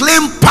if you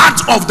claim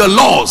part of the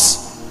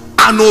laws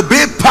and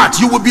obey part,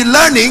 you will be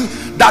learning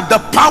that the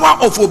power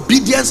of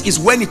obedience is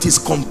when it is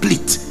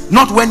complete,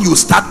 not when you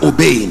start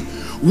obeying.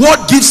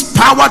 What gives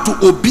power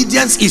to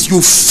obedience is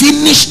you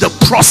finish the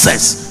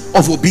process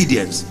of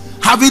obedience,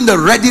 having the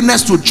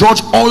readiness to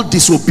judge all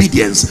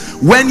disobedience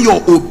when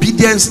your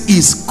obedience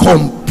is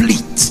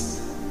complete.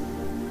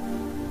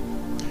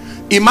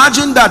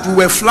 Imagine that we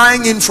were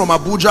flying in from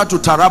Abuja to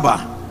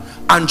Taraba,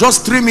 and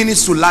just 3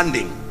 minutes to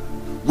landing,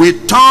 we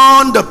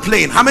turned the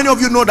plane. How many of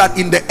you know that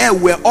in the air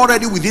we're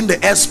already within the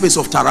airspace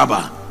of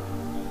Taraba?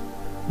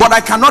 But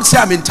I cannot say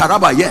I'm in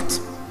Taraba yet.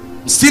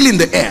 I'm still in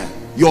the air,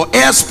 your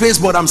airspace,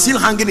 but I'm still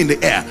hanging in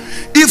the air.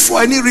 If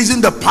for any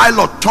reason the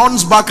pilot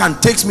turns back and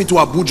takes me to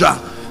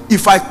Abuja,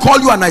 if I call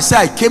you and I say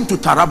I came to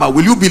Taraba,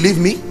 will you believe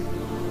me?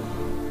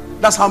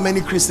 That's how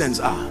many Christians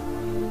are.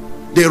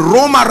 They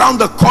roam around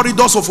the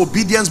corridors of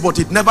obedience, but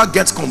it never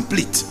gets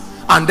complete,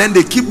 and then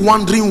they keep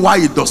wondering why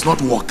it does not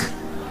work.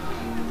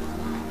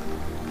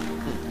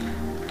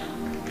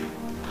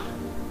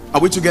 Are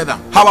we together?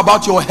 How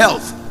about your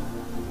health?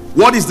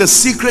 What is the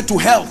secret to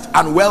health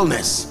and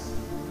wellness?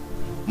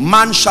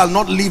 Man shall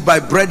not live by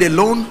bread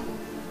alone,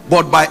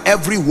 but by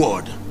every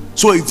word.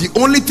 So if the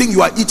only thing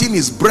you are eating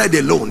is bread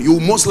alone, you will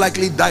most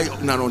likely die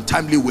in an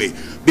untimely way,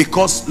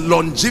 because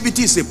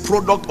longevity is a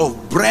product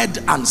of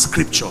bread and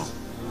scripture.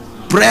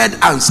 Bread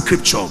and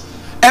scripture.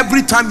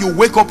 Every time you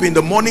wake up in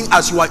the morning,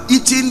 as you are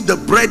eating the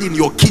bread in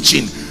your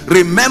kitchen,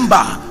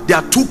 remember there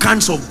are two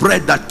kinds of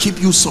bread that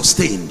keep you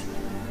sustained: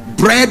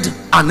 bread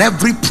and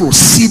every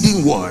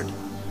proceeding word.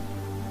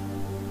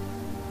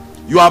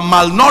 You are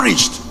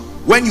malnourished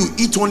when you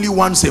eat only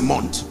once a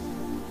month.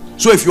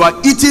 So if you are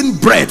eating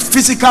bread,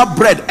 physical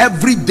bread,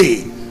 every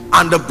day,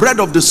 and the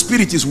bread of the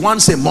spirit is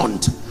once a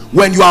month,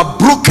 when you are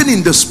broken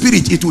in the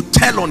spirit, it will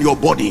tell on your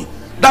body.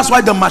 That's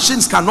why the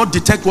machines cannot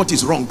detect what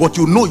is wrong, but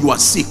you know you are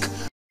sick,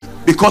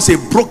 because a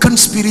broken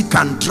spirit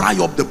can dry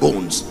up the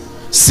bones.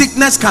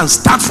 Sickness can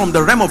start from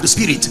the realm of the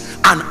spirit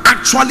and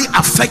actually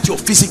affect your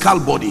physical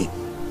body,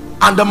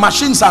 and the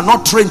machines are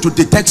not trained to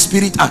detect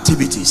spirit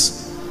activities.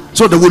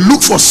 So they will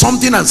look for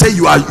something and say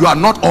you are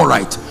not all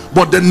right,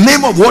 but the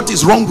name of what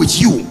is wrong with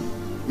you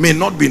may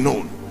not be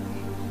known.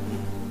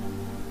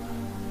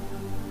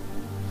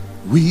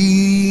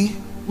 We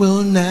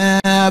will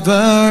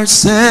never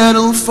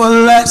settle for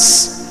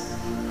less.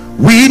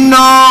 We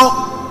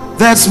know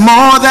there's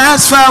more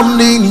that's found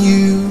in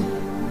you,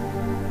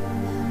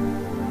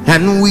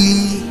 and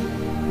we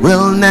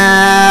will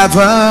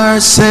never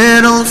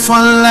settle for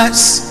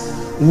less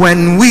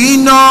when we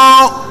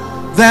know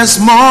there's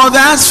more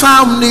that's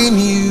found in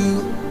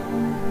you.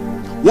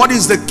 What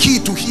is the key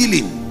to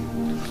healing?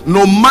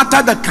 No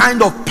matter the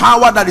kind of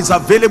power that is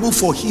available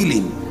for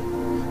healing,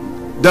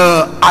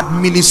 the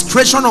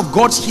administration of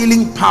God's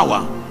healing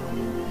power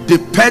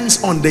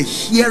depends on the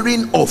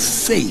hearing of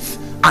faith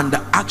and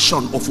the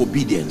action of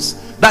obedience.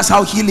 That's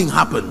how healing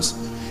happens.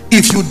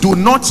 If you do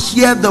not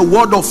hear the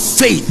word of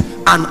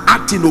faith and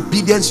act in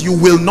obedience, you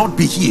will not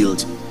be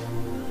healed.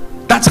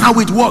 That's how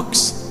it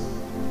works.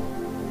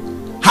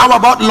 How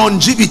about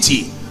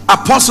longevity?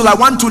 Apostle, I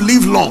want to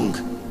live long.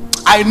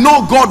 I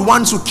know God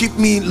wants to keep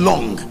me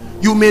long.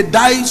 You may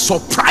die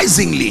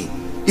surprisingly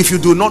if you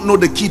do not know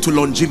the key to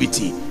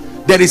longevity.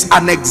 There is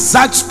an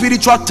exact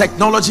spiritual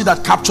technology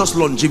that captures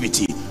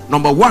longevity.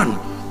 Number one,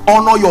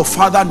 honor your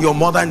father and your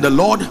mother in the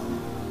Lord,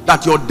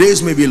 that your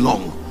days may be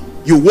long.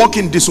 You walk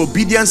in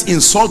disobedience,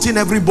 insulting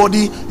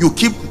everybody, you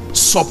keep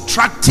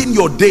subtracting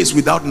your days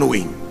without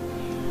knowing.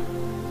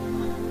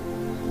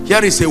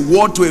 Here is a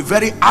word to a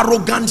very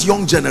arrogant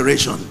young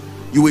generation.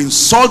 You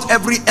insult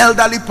every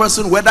elderly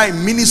person, whether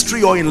in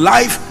ministry or in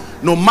life.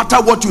 No matter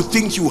what you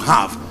think you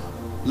have,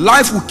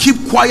 life will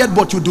keep quiet,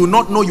 but you do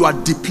not know you are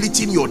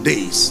depleting your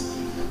days.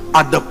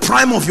 At the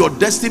prime of your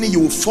destiny, you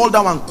will fall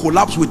down and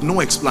collapse with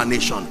no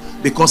explanation,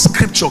 because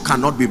scripture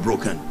cannot be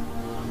broken.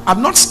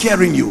 I'm not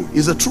scaring you,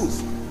 it's the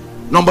truth.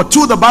 Number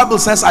two, the Bible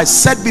says, I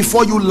set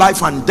before you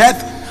life and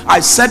death. I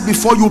set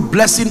before you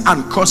blessing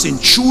and cursing.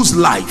 Choose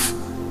life.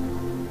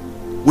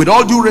 With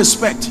all due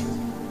respect,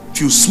 if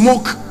you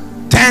smoke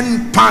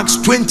 10 packs,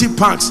 20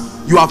 packs,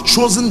 you have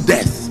chosen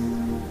death.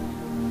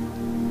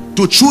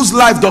 To choose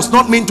life does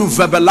not mean to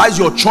verbalize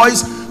your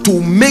choice,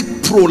 to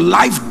make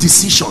pro-life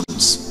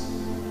decisions,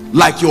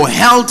 like your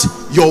health,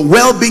 your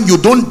well-being. You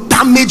don't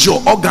damage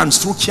your organs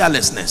through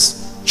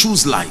carelessness.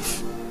 Choose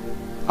life.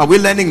 Are we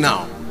learning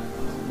now?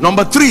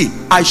 Number three,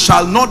 I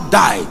shall not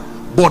die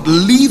but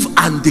live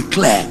and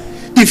declare.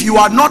 If you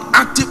are not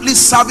actively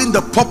serving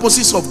the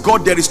purposes of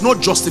God, there is no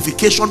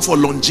justification for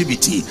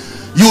longevity.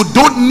 You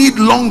don't need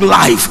long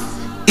life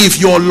if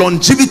your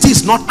longevity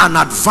is not an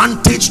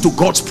advantage to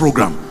God's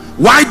program.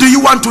 Why do you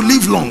want to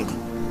live long?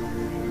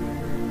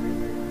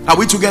 Are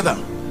we together?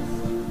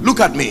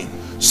 Look at me.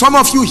 Some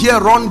of you here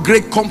run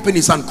great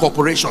companies and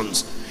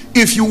corporations.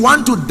 If you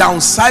want to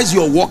downsize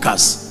your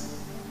workers,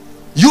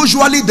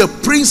 usually the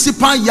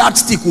principal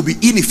yardstick will be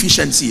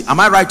inefficiency. Am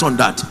I right on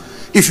that?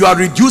 If you are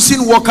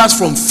reducing workers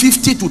from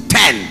 50 to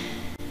 10,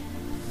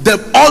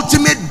 the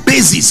ultimate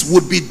basis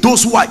would be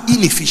those who are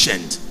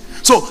inefficient.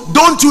 So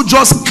don't you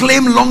just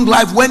claim long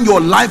life when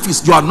your life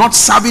is, you are not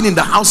serving in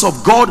the house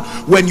of God.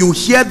 When you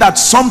hear that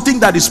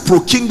something that is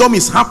pro-kingdom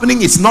is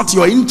happening, it's not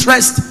your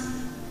interest,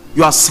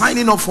 you are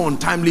signing up for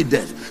untimely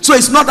death. So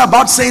it's not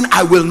about saying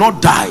I will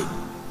not die.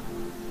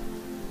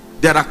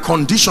 There are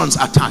conditions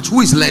attached.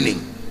 Who is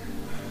learning?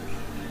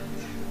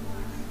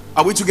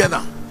 Are we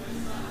together?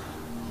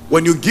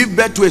 When you give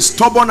birth to a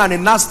stubborn and a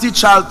nasty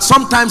child,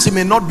 sometimes it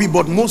may not be,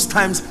 but most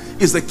times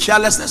it's the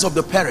carelessness of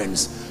the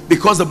parents.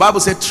 Because the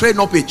Bible said train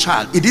up a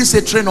child. It didn't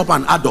say train up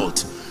an adult.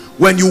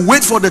 When you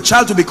wait for the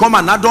child to become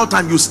an adult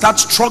and you start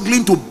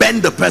struggling to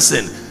bend the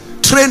person,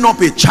 train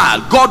up a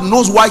child. God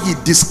knows why he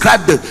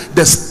described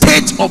the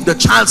state of the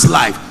child's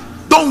life.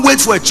 Don't wait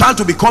for a child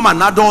to become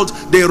an adult.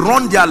 They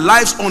run their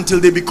lives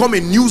until they become a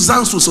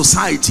nuisance to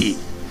society.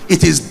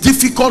 It is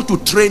difficult to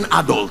train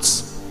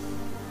adults.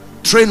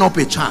 Train up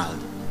a child.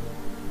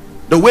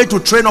 The way to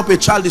train up a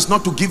child is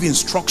not to give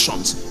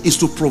instructions, is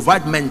to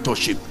provide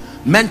mentorship.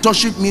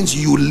 Mentorship means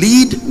you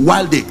lead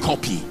while they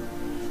copy.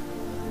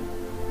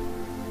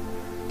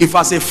 If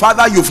as a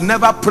father you've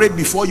never prayed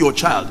before your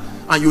child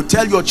and you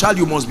tell your child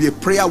you must be a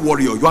prayer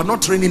warrior, you are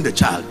not training the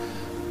child.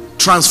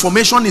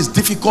 Transformation is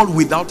difficult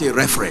without a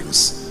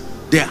reference.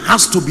 There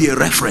has to be a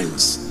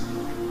reference.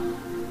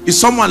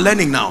 Is someone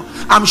learning now?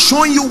 I'm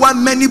showing you why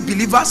many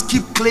believers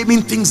keep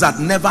claiming things that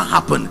never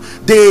happen.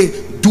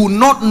 They do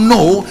not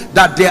know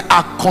that there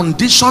are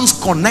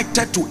conditions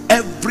connected to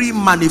every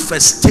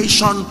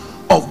manifestation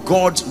of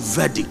God's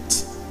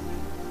verdict.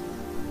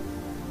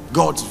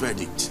 God's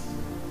verdict.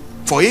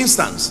 For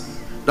instance,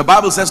 the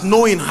Bible says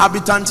no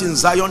inhabitant in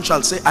Zion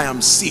shall say I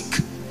am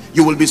sick.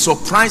 You will be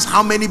surprised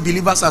how many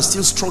believers are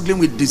still struggling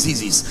with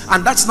diseases.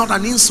 And that's not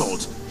an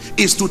insult.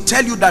 It's to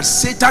tell you that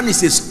Satan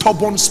is a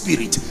stubborn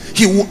spirit.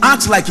 He will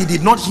act like he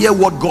did not hear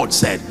what God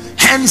said.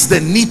 Hence the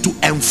need to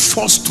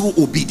enforce through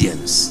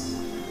obedience.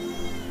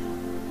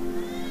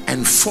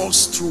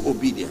 Enforce through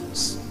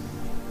obedience.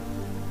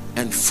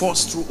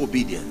 Enforce through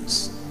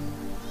obedience.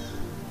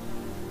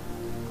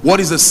 What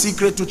is the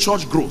secret to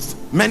church growth?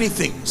 Many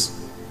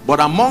things, but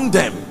among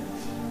them,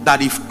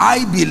 that if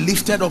I be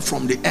lifted up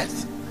from the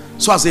earth.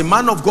 So as a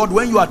man of God,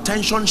 when your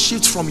attention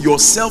shifts from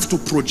yourself to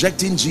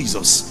projecting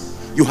Jesus,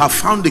 you have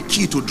found the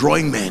key to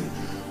drawing men.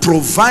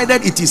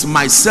 Provided it is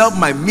myself,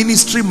 my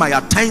ministry, my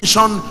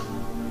attention.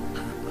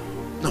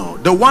 No,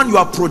 the one you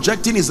are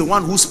projecting is the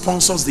one who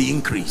sponsors the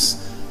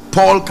increase.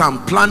 Paul can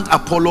plant,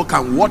 Apollo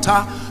can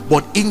water,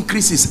 but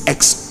increase is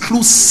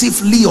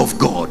exclusively of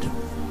God.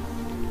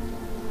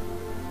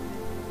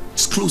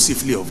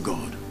 Exclusively of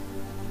God.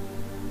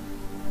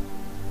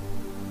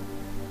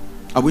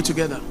 Are we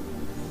together?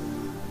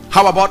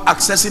 How about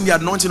accessing the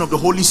anointing of the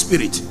Holy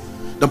Spirit?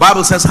 The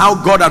Bible says how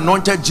God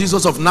anointed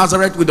Jesus of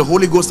Nazareth with the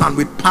Holy Ghost and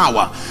with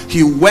power.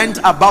 He went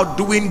about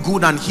doing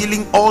good and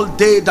healing all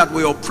they that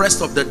were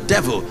oppressed of the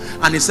devil.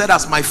 And he said,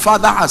 as my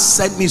Father has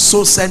sent me,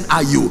 so sent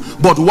are you.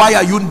 But why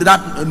are you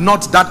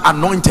not that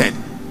anointed?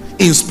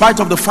 In spite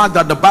of the fact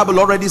that the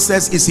Bible already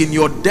says it's in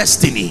your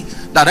destiny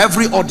that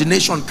every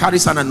ordination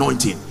carries an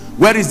anointing.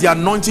 Where is the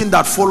anointing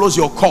that follows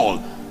your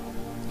call?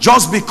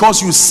 Just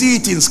because you see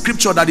it in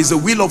scripture that is the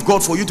will of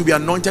God for you to be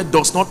anointed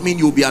does not mean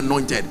you'll be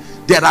anointed.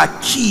 There are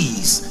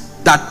keys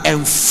that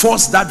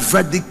enforce that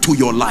verdict to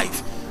your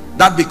life.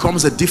 That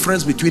becomes the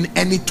difference between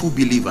any two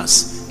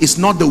believers. It's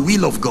not the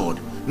will of God,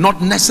 not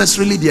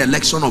necessarily the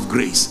election of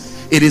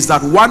grace. It is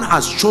that one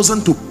has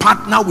chosen to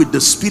partner with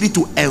the Spirit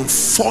to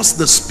enforce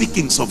the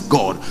speakings of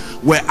God,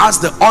 whereas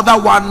the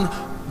other one,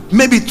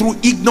 maybe through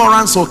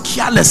ignorance or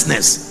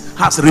carelessness,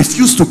 has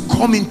refused to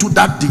come into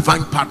that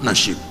divine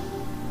partnership.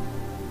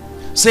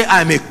 Say,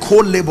 I am a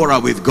co-laborer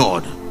with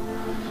God.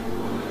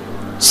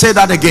 Say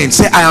that again.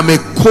 Say, I am a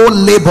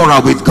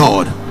co-laborer with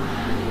God.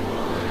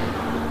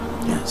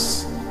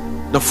 Yes.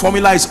 The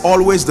formula is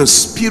always the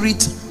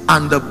Spirit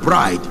and the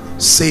bride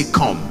say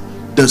come.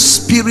 The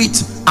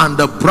Spirit and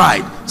the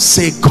bride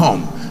say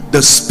come.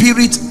 The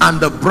Spirit and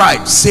the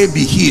bride say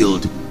be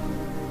healed.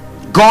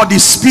 God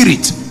is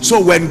Spirit.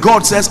 So when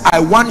God says I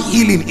want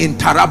healing in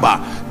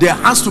Taraba, there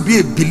has to be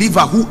a believer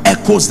who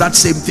echoes that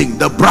same thing.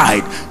 The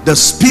bride, the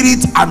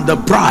Spirit and the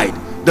bride,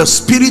 the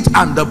Spirit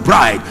and the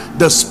bride,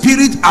 the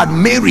Spirit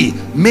and Mary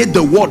made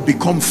the word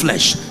become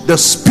flesh. The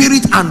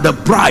Spirit and the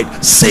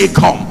bride say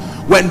come.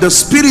 When the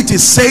Spirit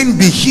is saying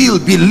be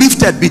healed, be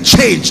lifted, be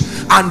changed,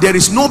 and there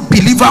is no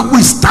believer who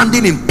is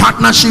standing in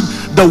partnership,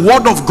 the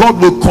word of God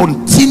will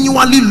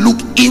continually look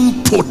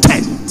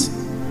impotent.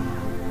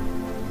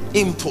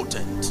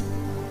 Impotent.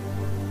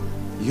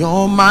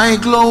 You're my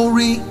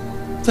glory,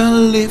 the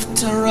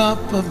lifter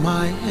up of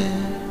my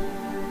head.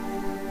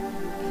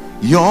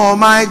 You're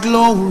my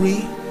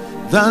glory,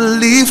 the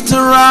lifter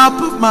up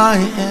of my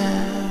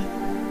head.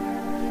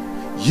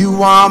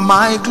 You are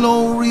my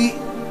glory,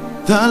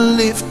 the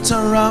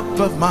lifter up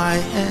of my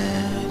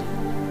head.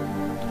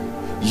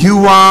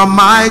 You are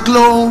my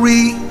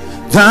glory,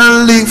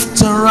 the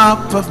lifter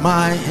up of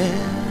my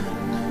head.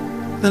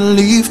 The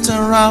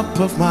lifter up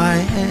of my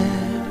head.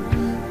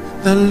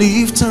 The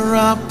lifter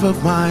up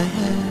of my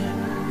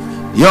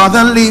head. You're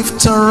the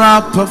lifter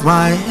up of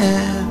my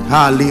head.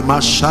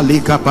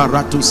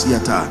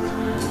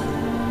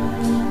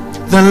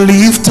 The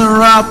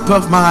lifter up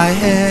of my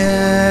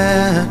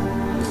head.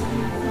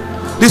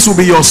 This will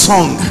be your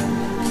song.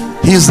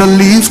 He's the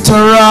lifter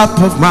up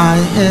of my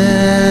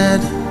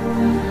head.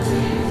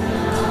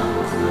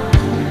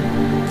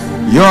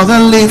 You're the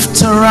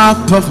lifter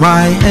up of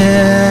my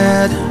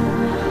head.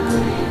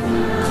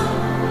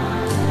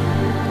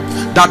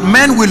 That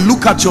men will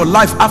look at your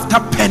life after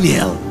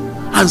Peniel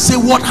and say,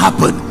 what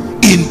happened?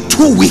 In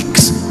 2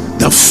 weeks,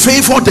 the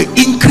favor, the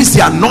increase,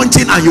 the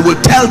anointing, and you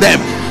will tell them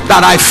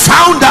that I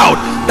found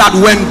out that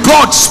when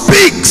God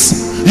speaks,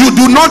 you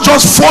do not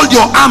just fold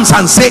your arms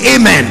and say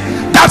amen.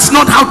 That's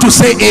not how to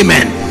say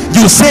amen.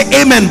 You say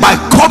amen by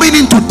coming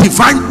into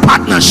divine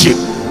partnership,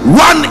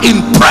 1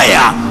 in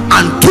prayer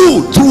and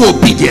 2 through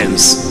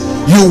obedience.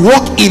 You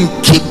walk in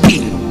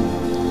keeping.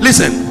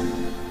 Listen,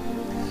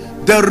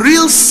 the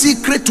real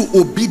secret to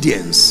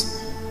obedience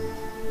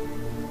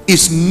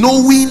is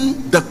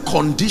knowing the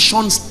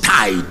conditions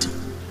tied.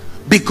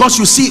 Because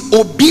you see,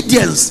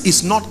 obedience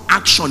is not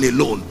action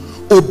alone.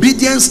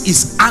 Obedience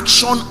is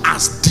action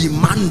as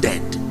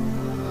demanded.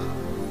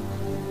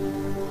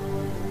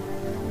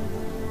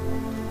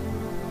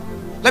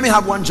 Let me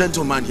have one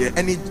gentleman here.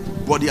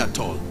 Anybody at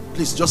all?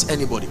 Please, just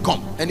anybody.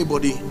 Come.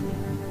 Anybody?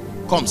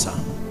 Come, sir.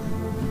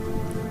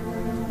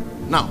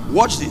 Now,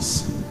 watch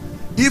this.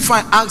 If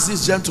I ask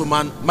this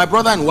gentleman, my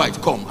brother in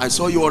white, come. I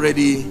saw you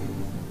already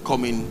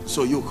coming,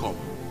 so you come.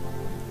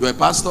 You're a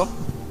pastor?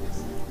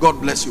 God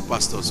bless you,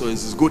 pastor. So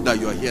it's good that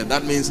you are here.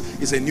 That means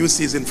it's a new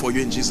season for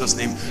you in Jesus'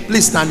 name.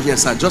 Please stand here,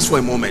 sir, just for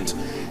a moment.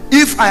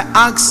 If I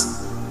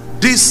ask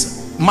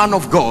this man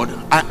of God,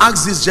 I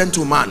ask this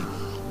gentleman,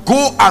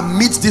 go and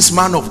meet this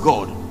man of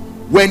God.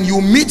 When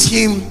you meet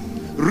him,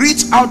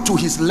 reach out to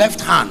his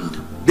left hand.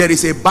 There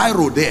is a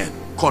biro there.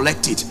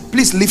 Collect it.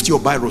 Please lift your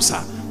biro,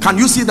 sir. Can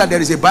you see that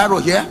there is a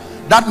biro here?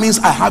 That means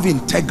I have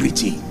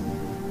integrity.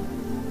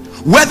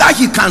 Whether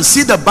he can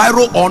see the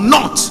biro or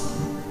not,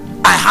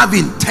 I have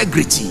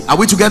integrity. Are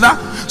we together?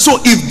 So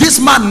if this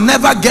man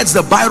never gets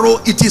the biro,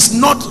 it is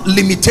not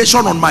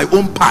limitation on my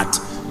own part.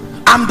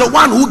 I'm the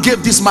one who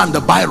gave this man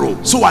the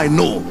biro, so I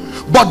know.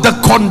 But the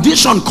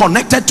condition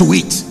connected to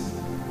it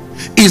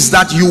is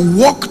that you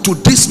walk to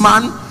this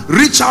man,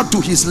 reach out to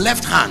his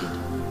left hand.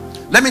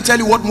 Let me tell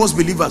you what most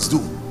believers do.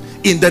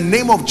 In the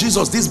name of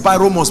Jesus, this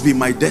biro must be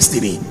my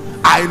destiny.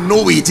 I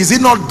know it. Is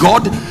it not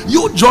God?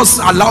 You just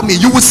allow me.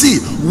 You will see.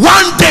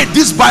 One day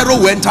this biro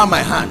will enter my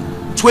hand.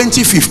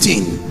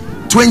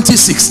 2015,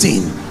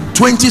 2016,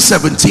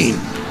 2017,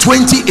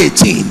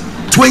 2018,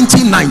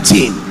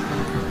 2019.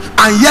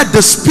 And yet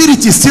the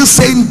spirit is still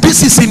saying,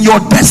 this is in your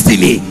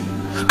destiny.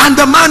 And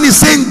the man is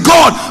saying,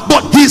 God,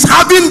 but he's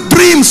having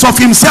dreams of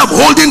himself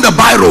holding the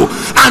biro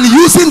and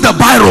using the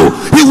biro.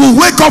 He will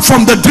wake up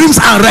from the dreams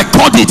and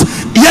record it,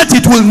 yet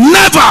it will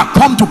never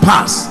come to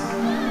pass,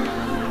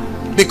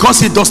 because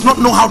he does not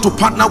know how to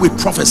partner with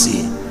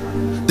prophecy.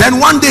 Then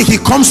one day he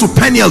comes to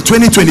Peniel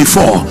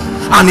 2024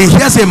 and he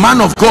hears a man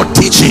of God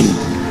teaching,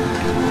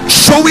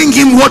 showing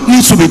him what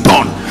needs to be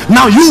done.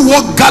 Now you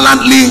walk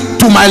gallantly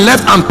to my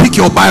left and pick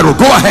your biro.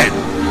 Go ahead.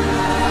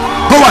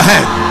 Go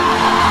ahead.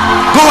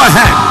 Go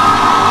ahead.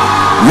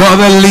 You're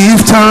the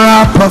lifter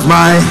up of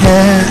my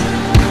head.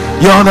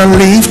 You're the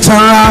lifter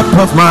up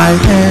of my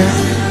head.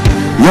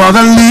 You're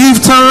the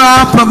lifter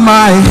up of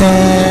my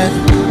head.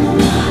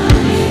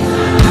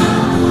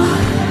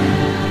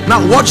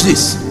 Now watch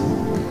this.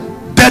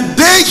 The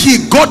day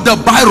he got the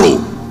biro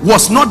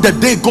was not the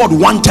day God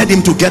wanted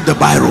him to get the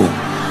biro.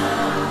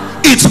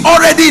 It's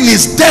already in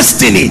his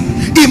destiny.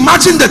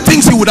 Imagine the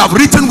things he would have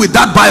written with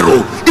that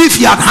biro if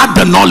he had had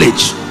the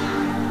knowledge.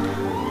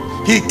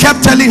 He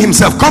kept telling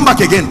himself, come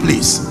back again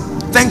please.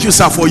 Thank you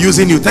sir for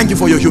using you. Thank you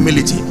for your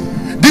humility.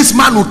 This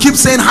man will keep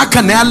saying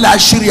Hakanella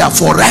Shiria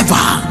forever,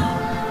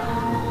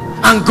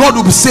 and God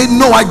will be saying,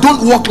 no, I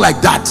don't walk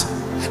like that.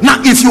 Now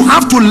if you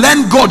have to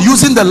learn God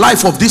using the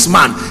life of this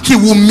man, he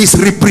will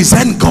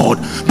misrepresent God,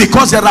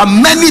 because there are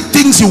many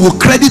things he will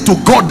credit to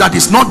God that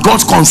is not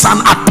God's concern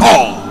at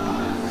all.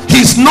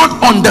 He's not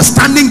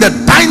understanding the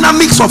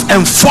dynamics of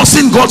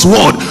enforcing God's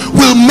word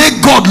will make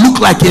God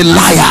look like a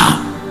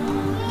liar.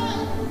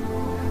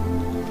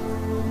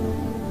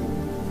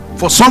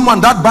 For someone,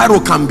 that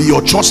biro can be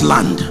your church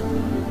land.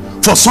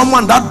 For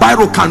someone, that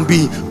biro can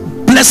be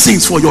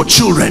blessings for your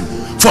children.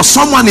 For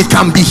someone, it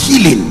can be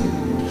healing.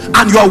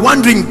 And you are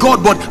wondering,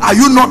 God, but are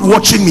you not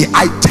watching me?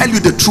 I tell you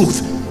the truth,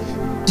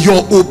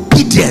 your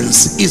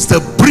obedience is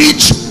the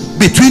bridge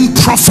between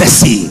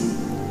prophecy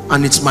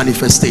and its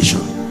manifestation.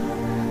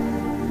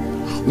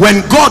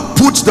 When God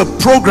puts the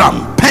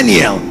program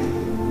Peniel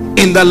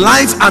in the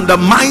life and the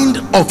mind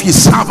of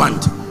his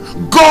servant,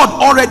 God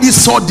already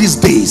saw these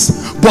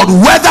days, but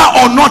whether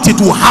or not it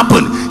will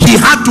happen, he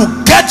had to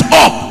get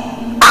up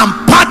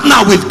and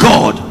partner with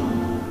God.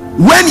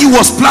 When he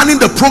was planning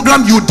the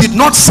program, you did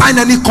not sign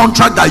any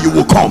contract that you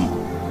will come.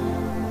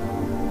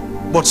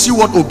 But see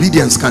what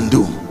obedience can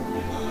do.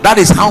 That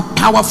is how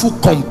powerful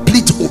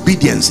complete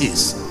obedience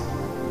is.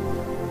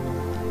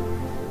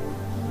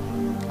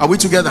 Are we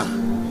together?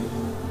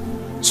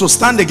 So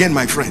stand again,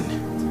 my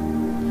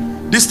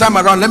friend. This time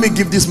around, let me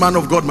give this man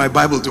of God my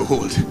Bible to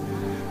hold.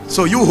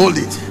 So you hold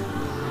it.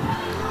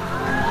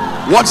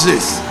 Watch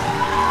this.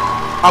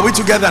 Are we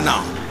together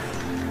now?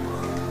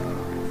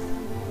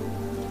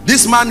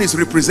 This man is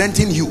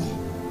representing you,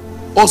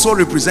 also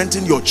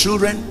representing your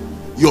children,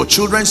 your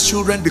children's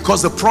children,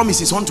 because the promise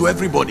is unto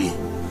everybody.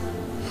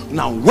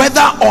 Now,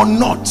 whether or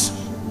not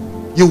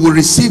you will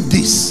receive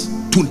this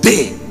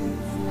today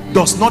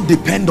does not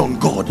depend on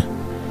God.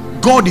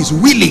 God is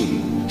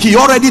willing. He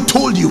already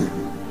told you,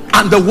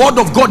 and the word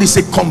of God is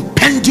a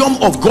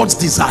compendium of God's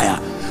desire.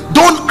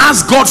 Don't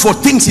ask God for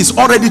things he's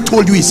already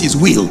told you is his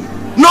will.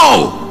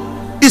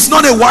 No, it's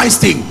not a wise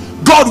thing.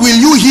 God, will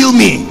you heal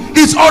me?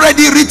 It's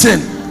already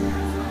written.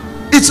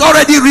 It's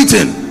already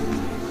written.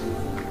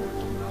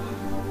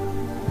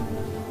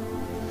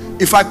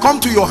 If I come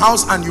to your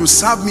house and you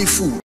serve me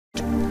food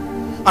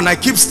and I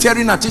keep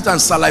staring at it and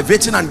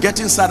salivating and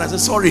getting sad, I say,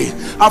 sorry,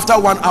 after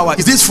 1 hour,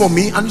 is this for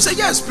me? And you say,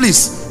 yes,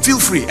 please, feel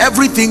free.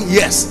 Everything,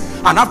 yes.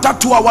 And after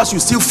 2 hours, you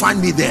still find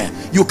me there.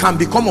 You can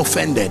become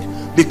offended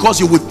because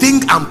you would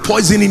think I'm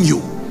poisoning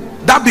you.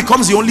 That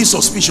becomes the only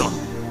suspicion.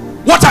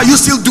 What are you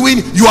still doing?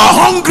 You are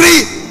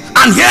hungry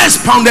and here's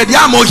pounded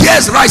yam or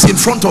here's rice in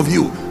front of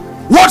you.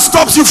 What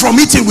stops you from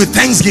eating with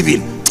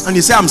thanksgiving? And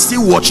you say, I'm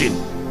still watching.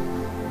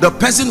 The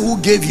person who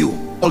gave you,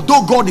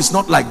 although God is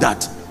not like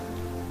that,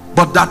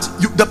 but that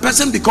the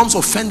person becomes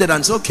offended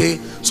and says, okay,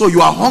 so you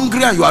are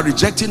hungry and you are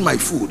rejecting my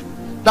food.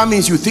 That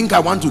means you think I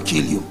want to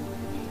kill you.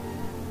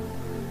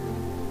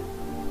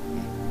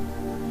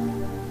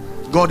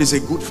 God is a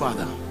good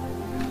father.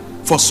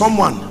 For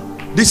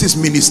someone, this is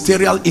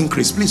ministerial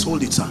increase. Please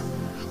hold it, sir.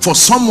 For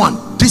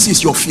someone, this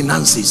is your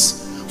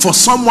finances. For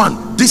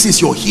someone, this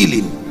is your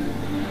healing.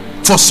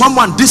 For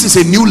someone, this is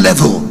a new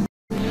level.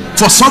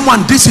 For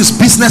someone, this is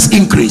business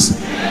increase.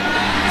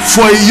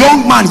 For a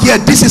young man here,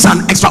 this is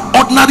an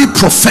extraordinary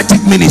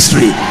prophetic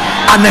ministry,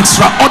 an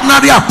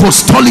extraordinary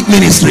apostolic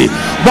ministry.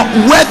 But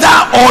whether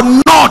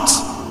or not,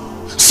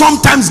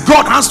 sometimes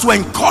God has to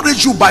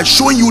encourage you by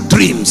showing you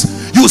dreams.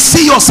 You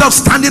see yourself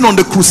standing on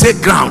the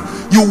crusade ground,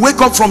 you wake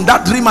up from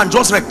that dream and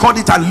just record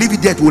it and leave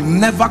it there. It will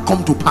never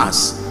come to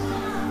pass.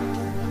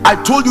 I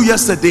told you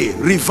yesterday,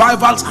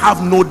 revivals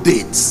have no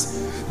dates.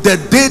 The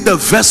day the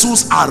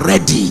vessels are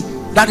ready,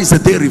 that is the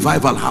day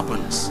revival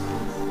happens.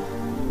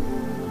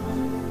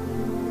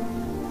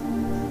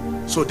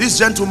 So this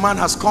gentleman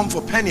has come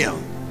for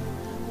Peniel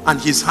and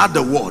he's heard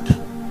the word,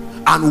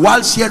 and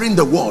while sharing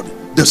the word,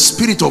 the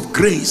spirit of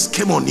grace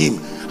came on him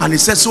and he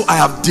said, so I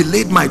have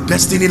delayed my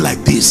destiny like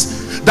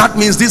this. That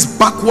means this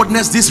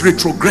backwardness, this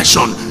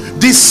retrogression,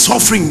 this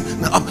suffering,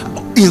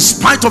 in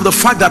spite of the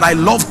fact that I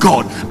love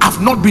God,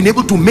 I've not been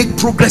able to make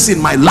progress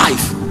in my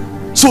life.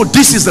 So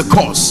this is the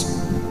cause.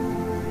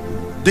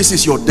 This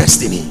is your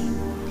destiny.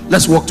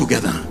 Let's walk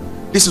together.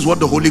 This is what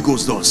the Holy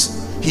Ghost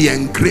does. He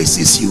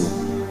engraces you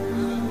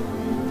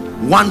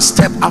one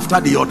step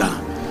after the other.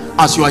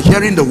 As you are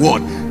hearing the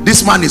word,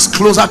 this man is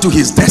closer to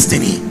his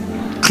destiny,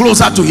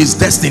 closer to his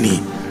destiny,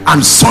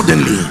 and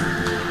suddenly,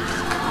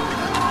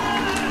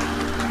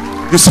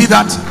 you see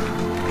that?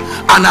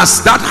 And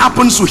as that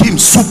happens to him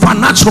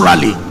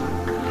supernaturally,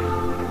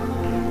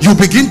 you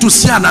begin to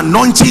see an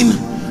anointing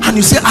and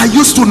you say, I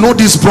used to know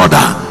this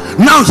brother,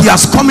 now he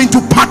has come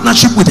into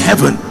partnership with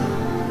heaven.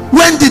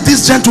 When did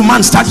this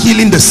gentleman start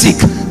healing the sick?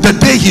 The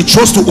day he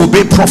chose to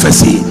obey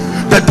prophecy,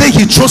 the day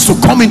he chose to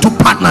come into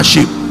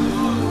partnership.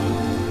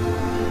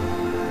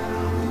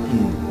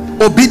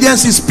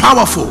 Obedience is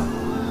powerful.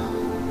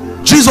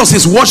 Jesus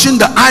is washing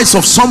the eyes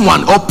of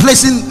someone or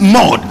placing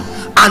mud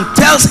and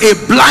tells a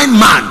blind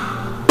man,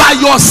 by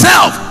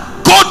yourself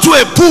go to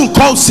a pool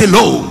called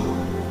Siloam.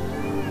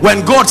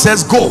 When God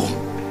says go,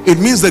 it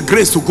means the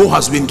grace to go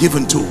has been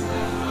given to.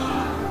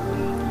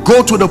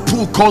 Go to the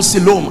pool called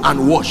Siloam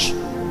and wash.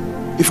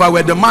 If I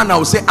were the man, I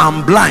would say,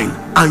 I'm blind,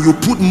 and you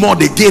put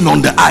mud again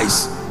on the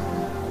eyes.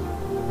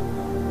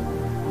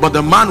 But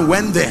the man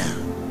went there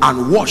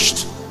and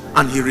washed,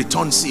 and he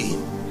returned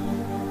seeing.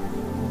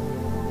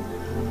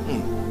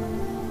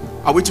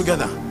 Are we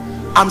together?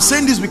 I'm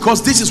saying this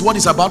because this is what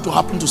is about to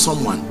happen to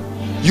someone.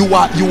 You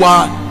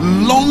are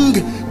long.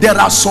 There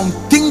are some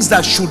things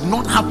that should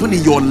not happen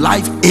in your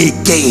life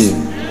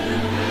again.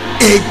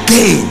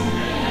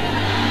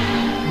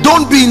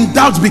 Don't be in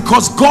doubt,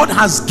 because God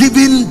has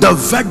given the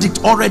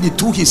verdict already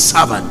through his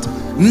servant.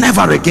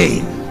 Never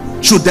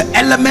again should the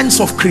elements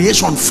of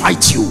creation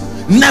fight you.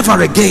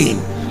 Never again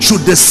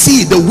Should the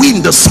sea, the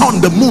wind, the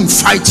sun, the moon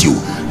fight you?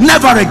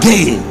 Never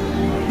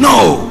again.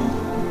 No.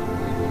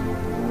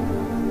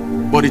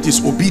 But it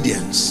is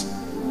obedience.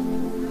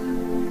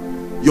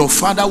 Your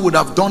father would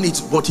have done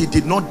it, but he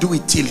did not do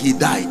it till he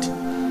died.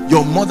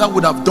 Your mother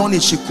would have done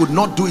it, she could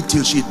not do it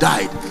till she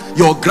died.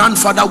 Your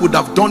grandfather would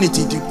have done it.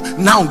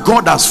 Now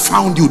God has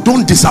found you.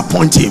 Don't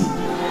disappoint him.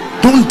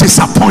 Don't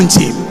disappoint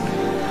him.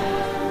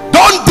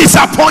 Don't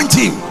disappoint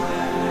him.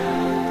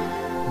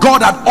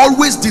 God had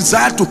always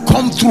desired to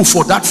come through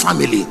for that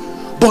family,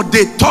 but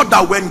they thought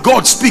that when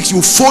God speaks,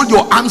 you fold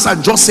your arms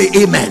and just say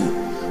amen.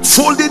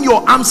 Folding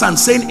your arms and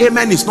saying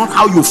amen is not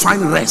how you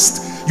find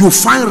rest. You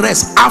find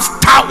rest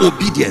after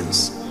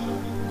obedience.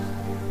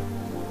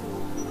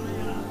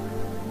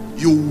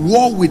 You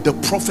war with the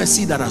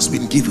prophecy that has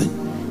been given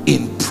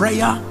in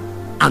prayer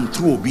and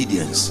through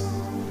obedience.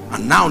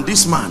 And now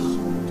this man,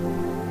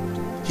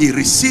 he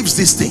receives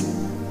this thing,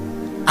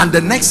 and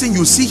the next thing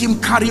you see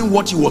him carrying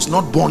what he was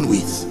not born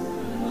with.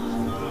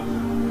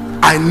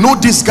 I know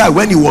this guy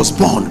when he was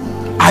born.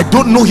 I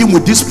don't know him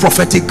with this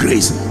prophetic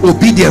grace.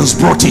 Obedience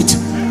brought it.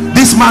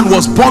 This man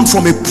was born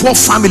from a poor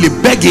family,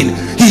 begging.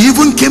 He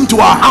even came to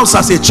our house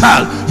as a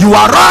child. You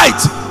are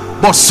right,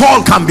 but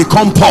Saul can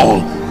become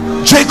Paul,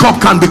 Jacob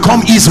can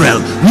become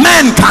Israel.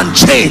 Men can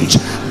change,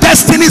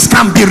 destinies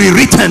can be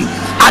rewritten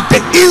at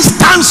the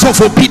instance of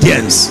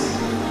obedience.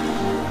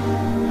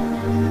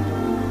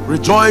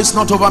 Rejoice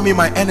not over me,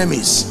 my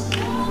enemies.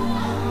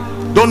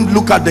 Don't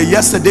look at the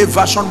yesterday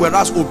version,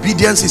 whereas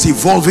obedience is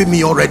evolving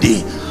me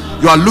already.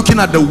 You are looking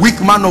at the weak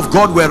man of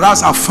God,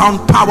 whereas I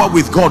found power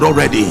with God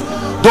already.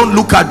 Don't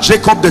look at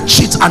Jacob the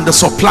cheat and the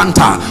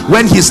supplanter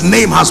when his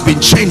name has been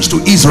changed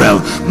to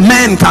Israel.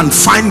 Men can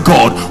find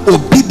God.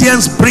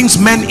 Obedience brings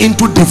men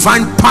into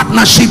divine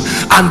partnership,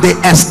 and they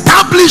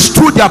establish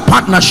through their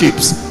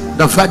partnerships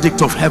the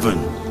verdict of heaven.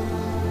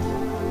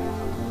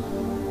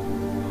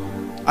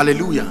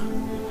 Hallelujah.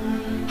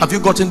 Have you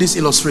gotten this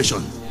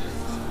illustration?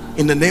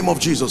 In the name of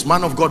Jesus,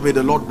 man of God, may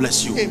the Lord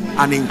bless you. Amen.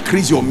 And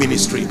increase your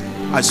ministry.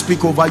 I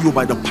speak over you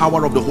by the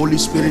power of the Holy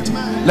Spirit.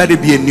 Amen. Let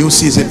it be a new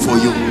season for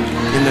you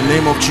in the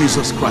name of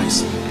Jesus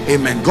Christ.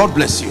 Amen. God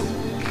bless you.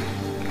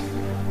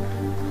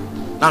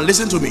 Now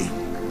listen to me.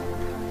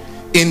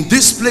 In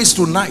this place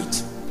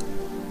tonight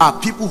are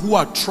people who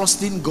are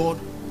trusting God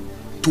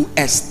to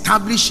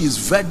establish his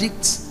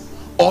verdicts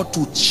or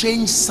to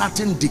change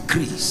certain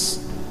decrees.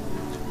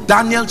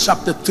 Daniel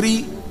chapter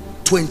 3,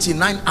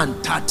 29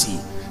 and 30.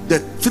 The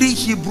three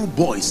Hebrew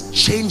boys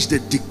changed the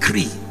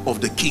decree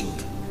of the king.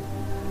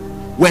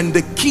 When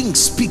the king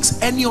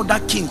speaks, any other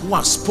king who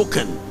has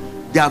spoken,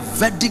 their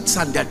verdicts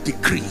and their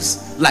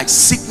decrees, like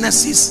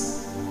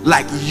sicknesses,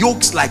 like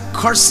yokes, like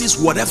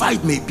curses, whatever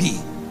it may be,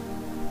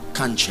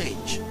 can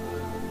change.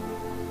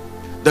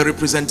 The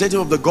representative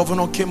of the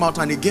governor came out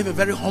and he gave a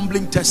very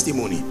humbling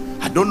testimony.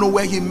 I don't know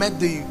where he met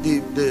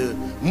the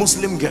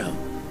Muslim girl,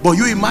 but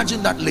you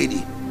imagine that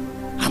lady.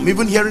 I'm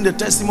even hearing the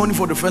testimony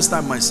for the first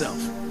time myself,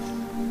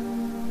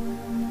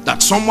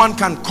 that someone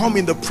can come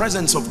in the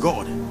presence of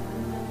God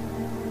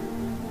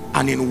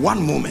and in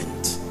one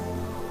moment,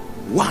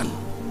 one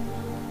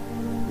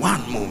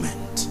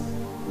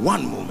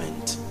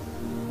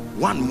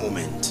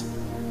moment,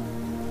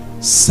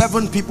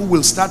 7 people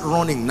will start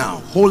running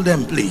now. Hold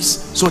them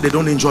please, so they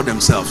don't injure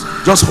themselves.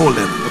 Just hold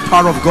them. The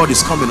power of God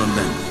is coming on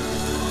them.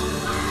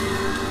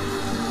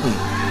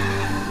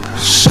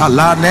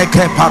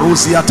 Shalaneke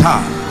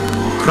parusiata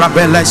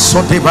krabele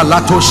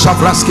sodevalato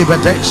shavraski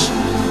vedesh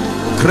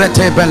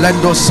krete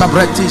belendo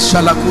sabreti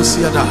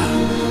shalakusiada.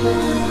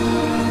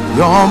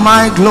 You're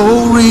my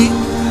glory,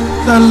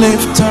 the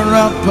lifter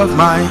up of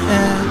my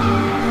head.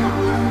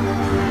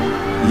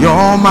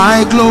 You're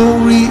my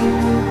glory,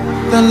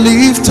 the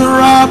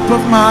lifter up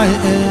of my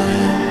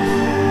head.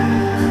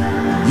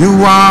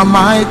 You are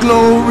my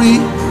glory,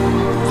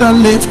 the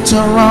lifter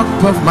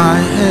up of my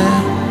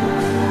head.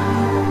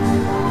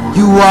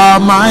 You are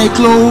my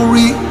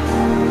glory,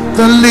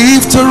 the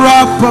lifter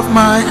up of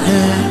my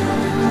head.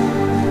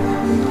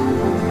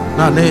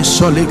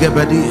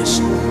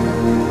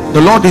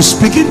 The Lord is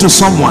speaking to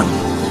someone.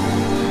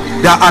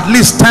 There are at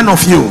least 10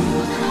 of you.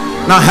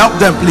 Now help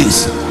them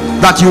please.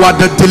 That you are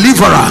the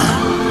deliverer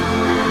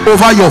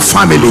over your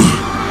family.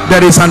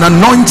 There is an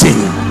anointing.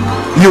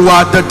 You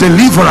are the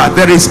deliverer.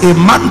 There is a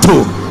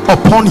mantle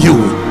upon you.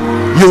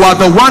 You are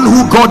the one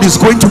who God is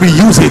going to be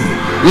using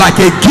like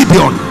a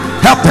Gideon.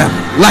 Help them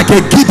like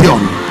a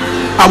Gideon.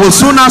 I will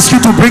soon ask you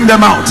to bring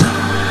them out.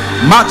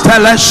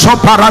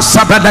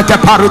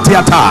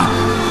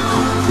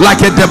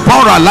 Like a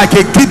Deborah, like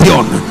a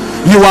Gideon.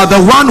 You are the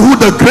one who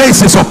the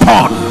grace is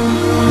upon.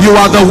 You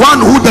are the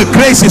one who the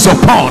grace is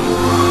upon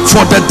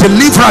for the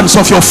deliverance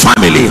of your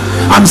family.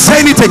 I'm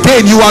saying it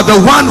again. You are the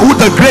one who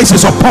the grace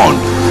is upon.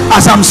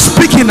 As I'm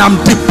speaking,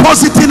 I'm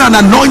depositing an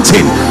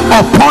anointing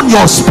upon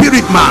your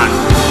spirit, man.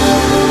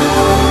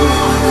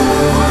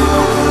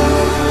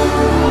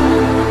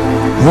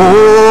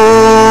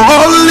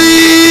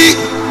 Holy,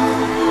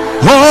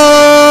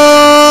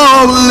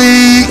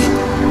 holy,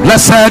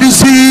 blessed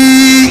is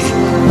he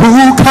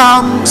who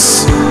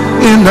comes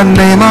in the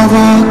name of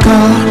our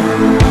God.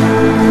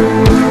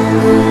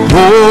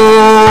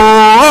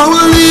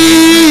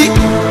 Holy,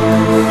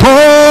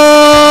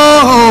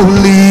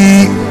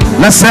 holy,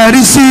 blessed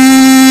is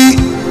he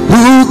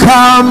who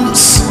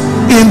comes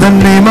in the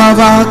name of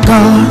our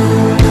God.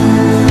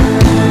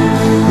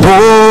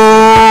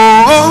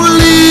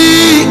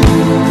 Holy,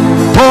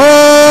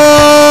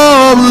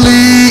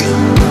 holy,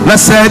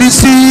 blessed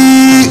is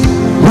he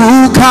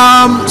who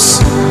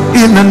comes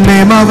in the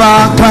name of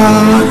our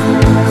God.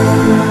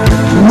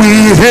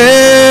 We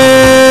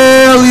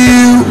hail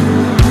you,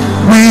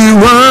 we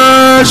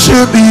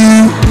worship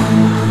you,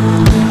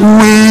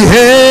 we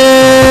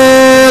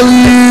hail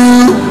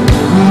you,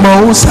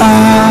 Most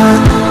High.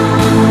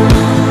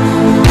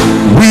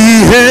 We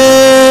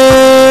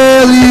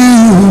hail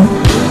you,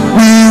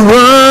 we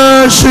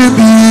worship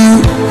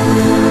you,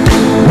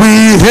 we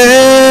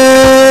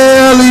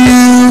hail you.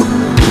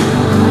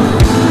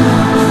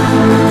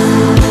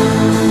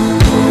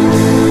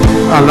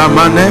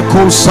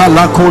 Alamaneko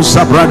salako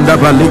sabranda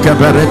balika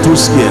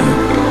beretuskia.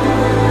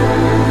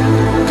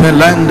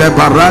 Kelende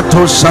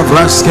barato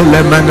savraske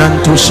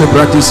lemananto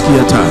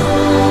shabratiskiata.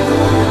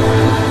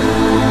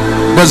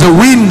 There's a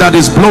wind that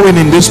is blowing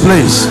in this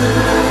place.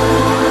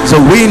 There's a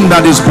wind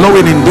that is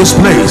blowing in this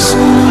place.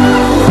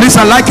 Please,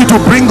 I'd like you to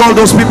bring all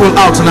those people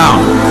out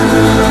now.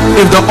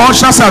 If the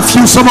ushers are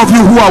few, some of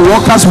you who are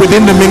workers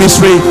within the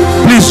ministry,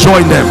 please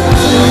join them.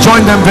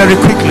 Join them very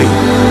quickly.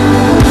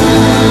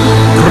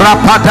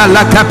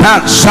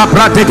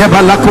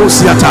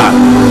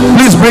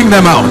 Please bring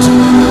them out.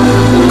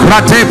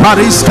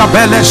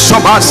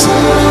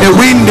 A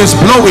wind is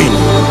blowing.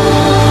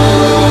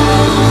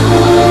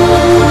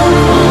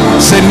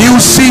 It's a new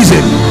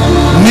season.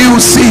 New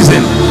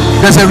season.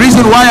 There's a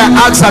reason why I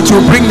asked that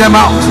you bring them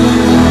out.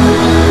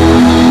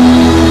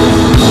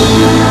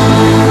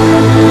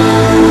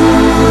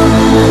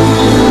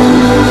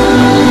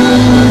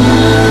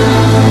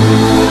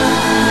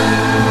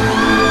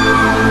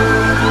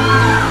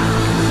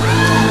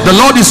 The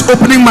Lord is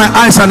opening my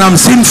eyes and I'm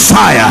seeing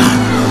fire.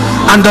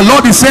 And the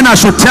Lord is saying I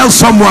should tell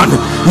someone,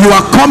 you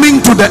are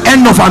coming to the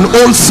end of an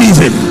old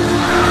season.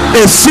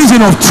 A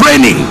season of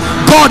training.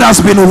 God has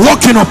been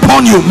working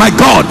upon you. My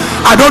God,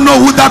 I don't know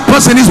who that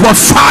person is, but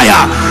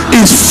fire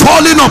is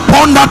falling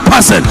upon that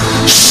person.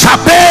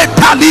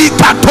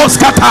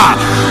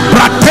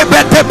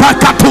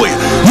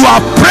 You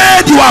have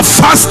prayed, you have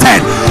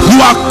fasted,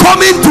 you are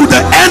coming to the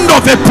end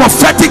of a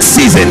prophetic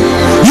season.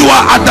 You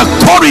are at the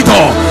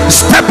corridor,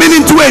 stepping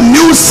into a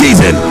new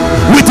season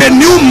with a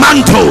new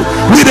mantle,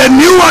 with a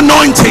new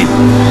anointing.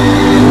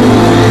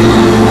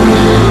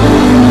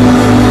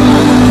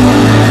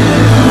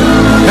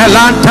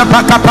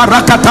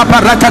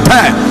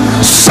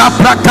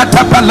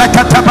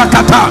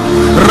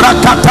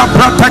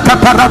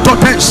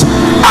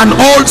 An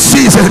old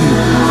season,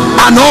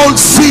 an old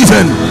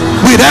season,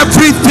 with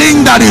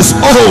everything that is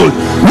old,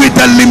 with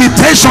the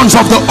limitations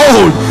of the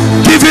old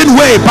given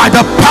way by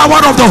the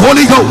power of the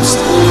Holy Ghost.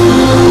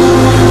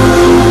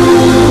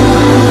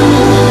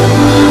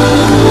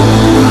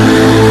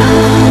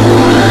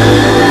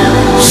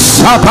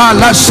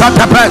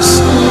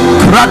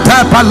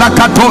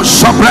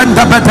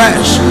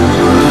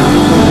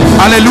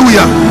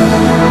 Hallelujah.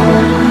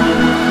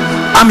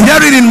 I'm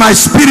hearing in my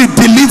spirit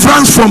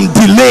deliverance from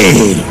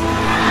delay.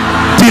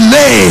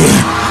 Delay.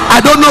 I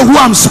don't know who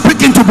I'm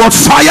speaking to, but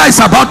fire is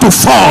about to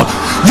fall.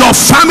 Your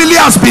family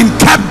has been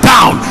kept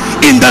down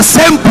in the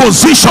same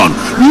position.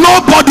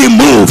 Nobody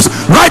moves.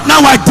 Right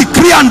now I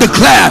decree and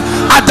declare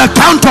at the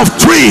count of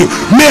 3,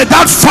 may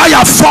that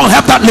fire fall.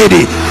 Help that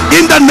lady.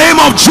 In the name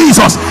of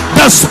Jesus,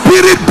 the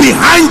spirit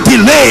behind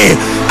delay,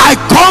 I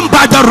come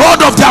by the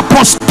rod of the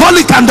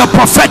apostolic and the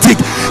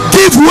prophetic.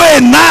 Give way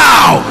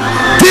now.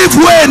 Give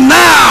way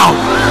now.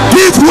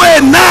 Give way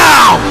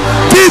now.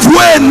 Give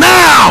way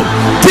now.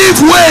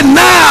 Give way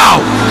now.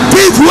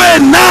 Give way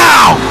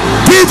now.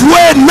 Give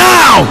way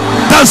now.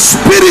 The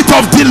spirit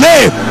of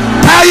delay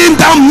tying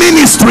down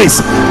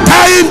ministries,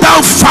 tying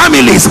down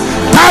families,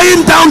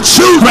 tying down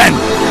children,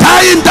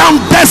 tying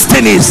down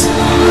destinies.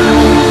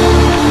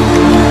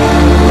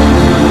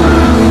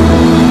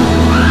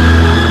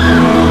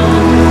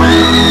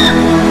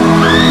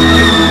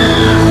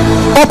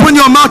 Open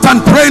your mouth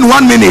and pray in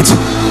 1 minute.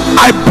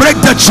 I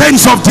break the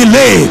chains of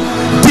delay.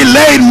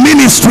 Delay in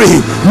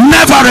ministry,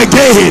 never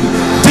again.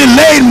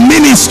 Delay in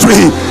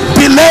ministry,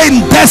 delay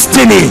in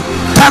destiny.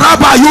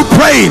 Taraba, are you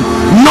praying?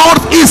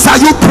 Northeast, are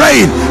you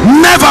praying?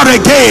 Never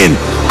again.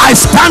 I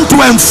stand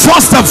to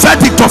enforce the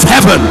verdict of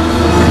heaven.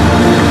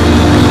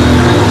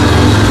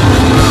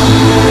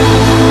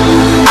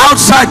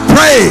 Outside,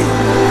 pray.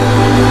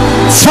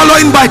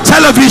 Following by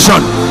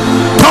television,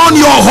 turn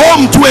your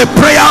home to a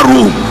prayer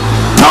room.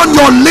 Turn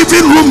your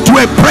living room to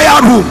a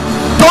prayer room.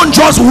 Don't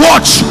just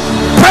watch,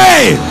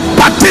 pray,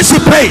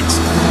 participate.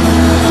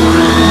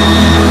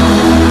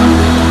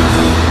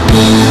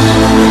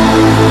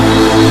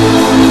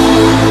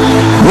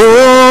 Oh,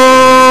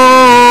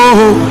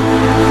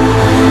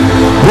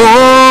 oh,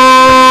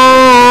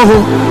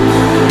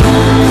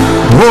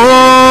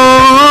 oh,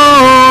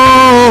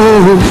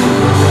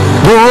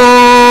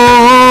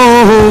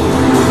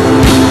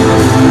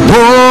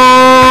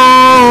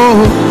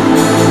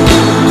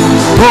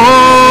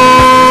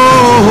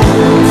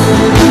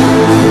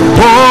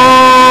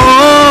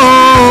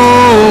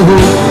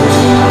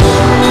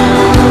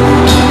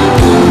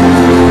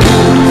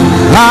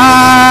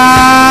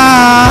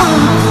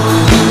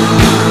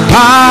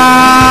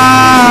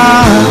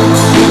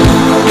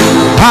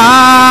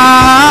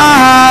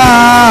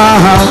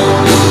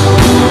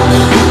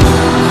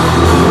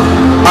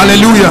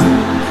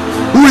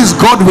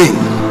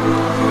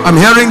 I'm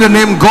hearing the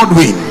name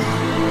Godwin.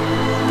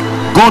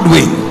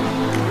 Godwin.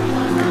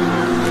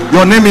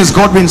 Your name is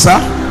Godwin, sir.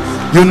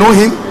 You know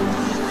him?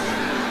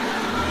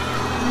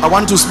 I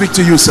want to speak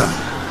to you, sir.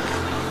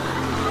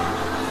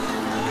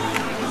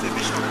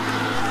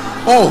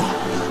 Oh,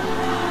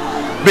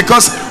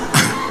 because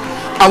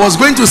I was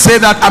going to say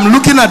that I'm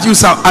looking at you,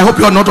 sir. I hope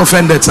you are not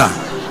offended, sir,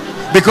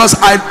 because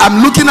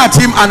I'm looking at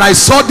him and I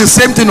saw the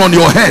same thing on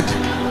your head,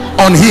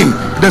 on him,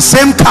 the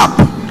same cap,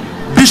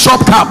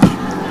 bishop cap.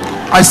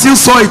 I still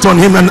saw it on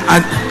him. And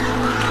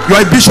you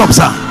are a bishop,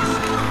 sir?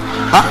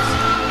 Huh?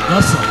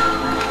 Yes, sir.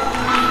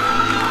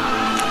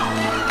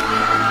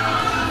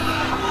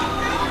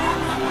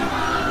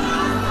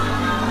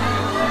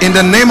 In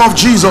the name of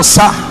Jesus,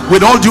 sir,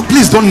 with all due,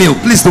 please don't kneel,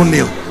 please don't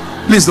kneel,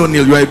 please don't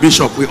kneel. You are a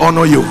bishop. We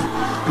honor you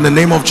in the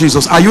name of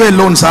Jesus. Are you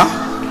alone, sir?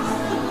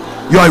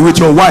 You are with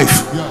your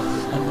wife? Yeah.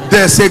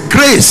 There's a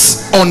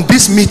grace on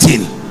this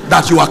meeting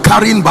that you are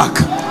carrying back.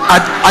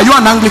 Are you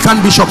an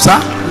Anglican bishop, sir?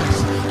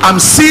 Yes. I'm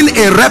seeing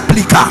a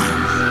replica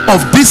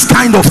of this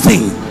kind of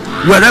thing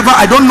wherever.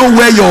 I don't know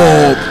where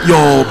your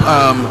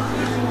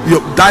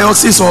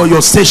diocese or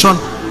your station.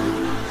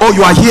 Oh,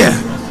 you are here.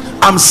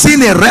 I'm seeing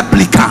a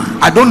replica.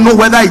 I don't know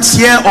whether it's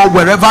here or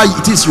wherever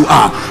it is you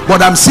are, but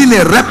I'm seeing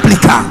a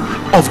replica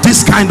of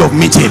this kind of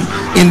meeting.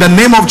 In the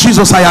name of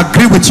Jesus, I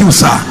agree with you,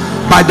 sir.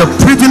 By the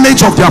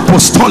privilege of the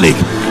apostolic,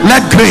 let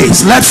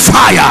grace, let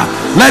fire,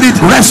 let it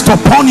rest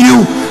upon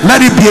you.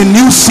 Let it be a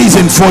new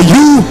season for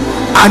you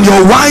and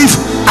your wife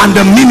and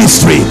the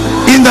ministry,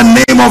 in the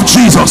name of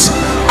Jesus.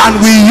 And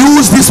we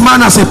use this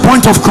man as a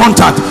point of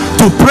contact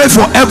to pray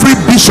for every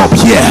bishop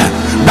here,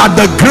 that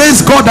the grace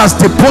God has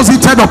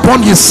deposited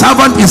upon his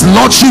servant, his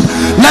lordship,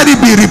 let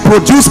it be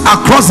reproduced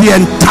across the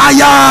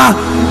entire,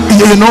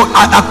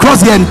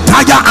 across the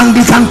entire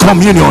Anglican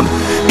communion,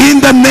 in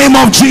the name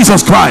of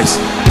Jesus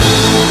Christ.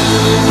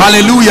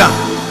 Hallelujah.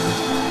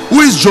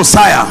 Who is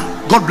Josiah?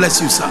 God bless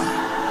you, sir.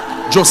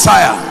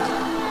 Josiah.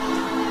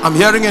 I'm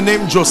hearing a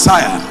name,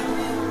 Josiah.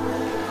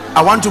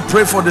 I want to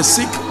pray for the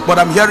sick, but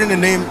I'm hearing the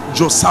name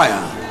Josiah.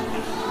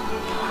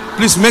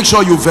 Please make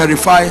sure you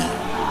verify.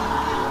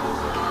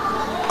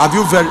 Have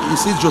you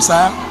is it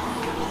Josiah?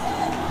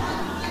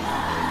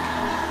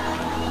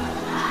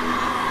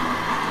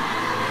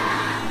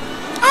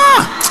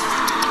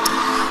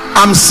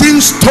 I'm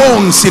seeing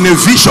stones in a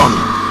vision,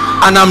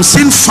 and I'm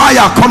seeing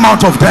fire come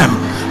out of them,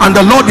 and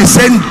the Lord is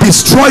saying,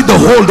 destroy the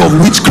hold of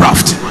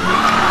witchcraft.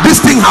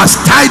 This thing has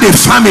tied a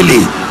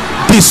family.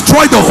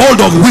 Destroy the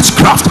hold of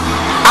witchcraft.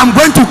 I'm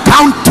going to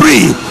count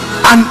 3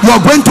 and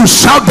you're going to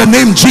shout the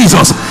name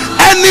Jesus.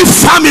 Any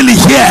family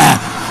here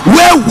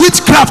where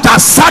witchcraft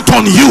has sat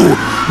on you,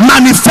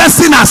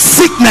 manifesting as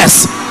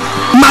sickness,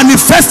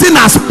 manifesting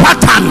as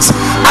patterns,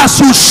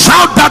 as you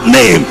shout that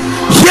name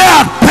here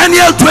at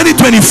Peniel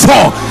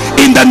 2024,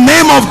 in the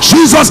name of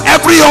Jesus,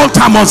 every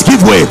altar must give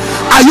way.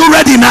 Are you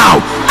ready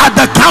now? At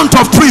the count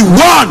of 3, 1,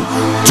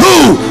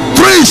 2,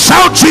 3,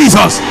 shout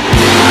Jesus.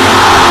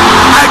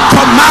 I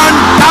command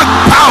dark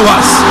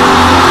powers,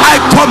 I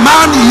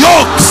command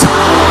yokes,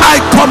 I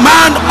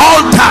command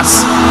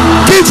altars,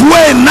 give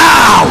way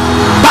now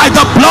by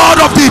the blood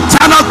of the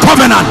eternal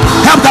covenant.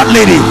 Help that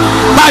lady.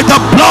 By the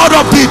blood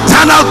of the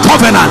eternal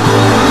covenant,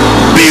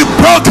 be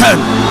broken,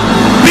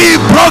 be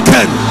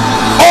broken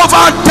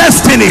over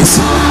destinies,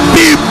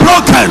 be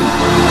broken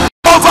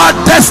over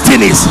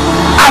destinies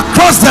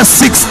across the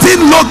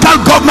 16 local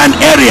government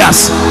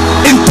areas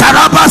in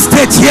Taraba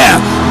State here.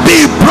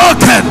 Be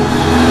broken.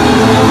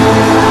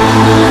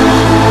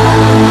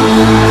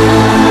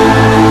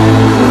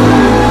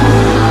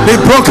 Be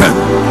broken.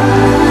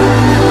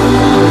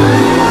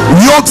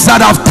 Yokes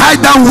that have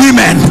tied down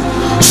women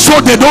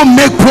so they don't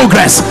make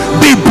progress,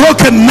 be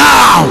broken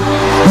now.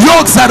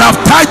 Yokes that have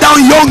tied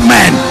down young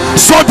men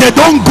so they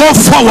don't go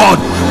forward,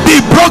 be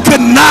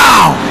broken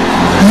now.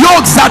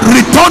 Yokes that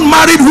return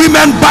married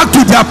women back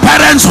to their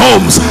parents'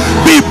 homes,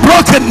 be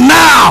broken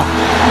now.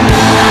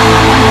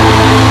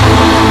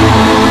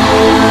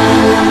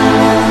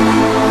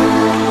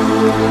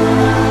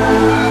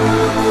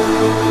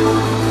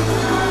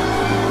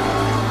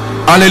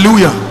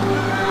 Hallelujah.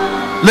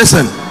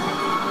 Listen,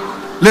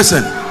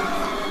 listen.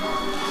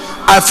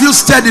 I feel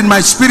stirred in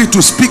my spirit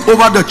to speak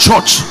over the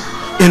church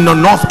in the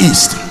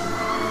northeast.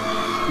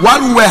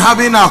 While we were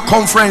having our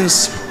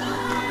conference,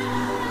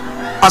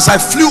 as I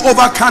flew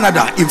over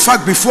Canada, in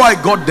fact before I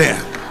got there,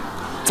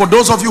 for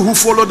those of you who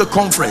follow the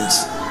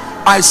conference,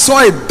 I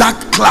saw a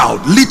dark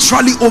cloud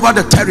literally over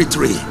the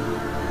territory,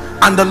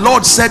 and the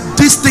Lord said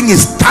this thing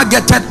is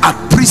targeted at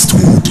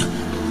priesthood,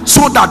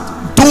 so that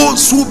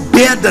those who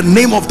bear the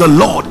name of the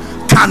Lord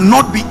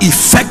cannot be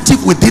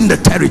effective within the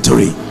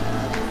territory.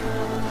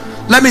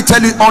 Let me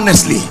tell you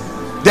honestly,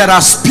 there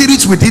are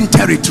spirits within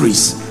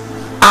territories,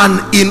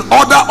 and in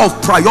order of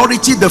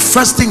priority, the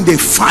first thing they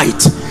fight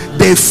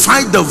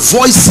the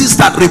voices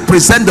that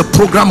represent the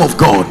program of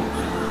God.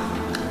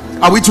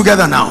 Are we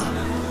together now?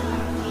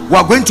 We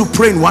are going to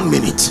pray in 1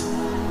 minute.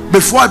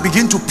 Before I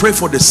begin to pray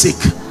for the sick,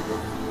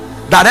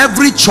 that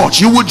every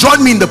church, you will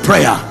join me in the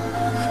prayer,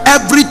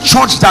 every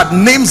church that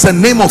names the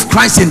name of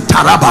Christ in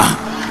Taraba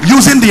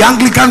using the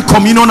Anglican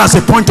Communion as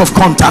a point of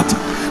contact,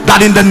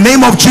 that in the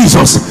name of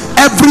Jesus,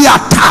 every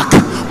attack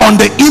on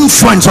the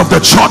influence of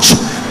the church,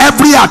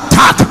 every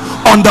attack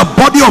on the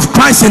body of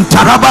Christ in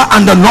Taraba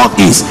and the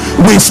Northeast,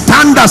 we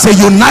stand as a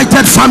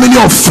united family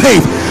of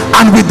faith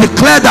and we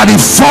declare that it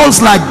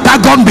falls like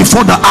Dagon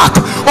before the ark.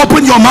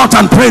 Open your mouth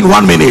and pray in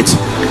 1 minute.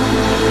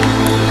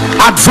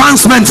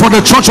 Advancement for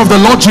the church of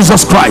the Lord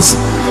Jesus Christ,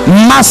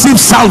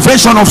 massive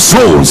salvation of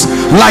souls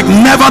like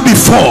never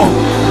before,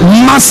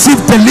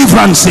 massive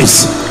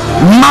deliverances,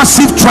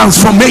 massive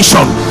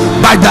transformation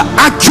by the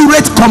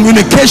accurate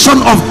communication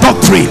of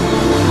doctrine,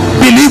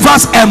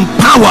 believers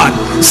empowered,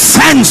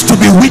 sent to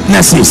be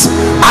witnesses,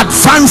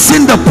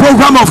 advancing the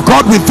program of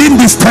God within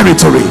this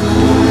territory.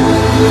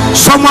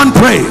 Someone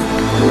pray.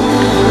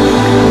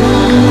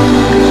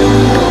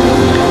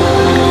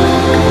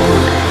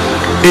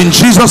 In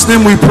Jesus'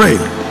 name we pray.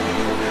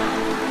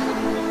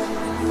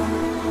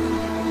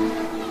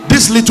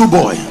 This little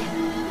boy,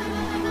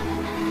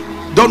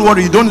 don't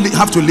worry, you don't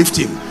have to lift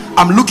him.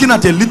 I'm looking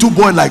at a little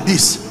boy like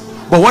this,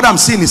 but what I'm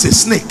seeing is a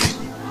snake.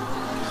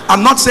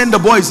 I'm not saying the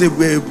boy is a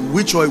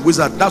witch or a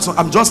wizard. That's what,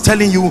 I'm just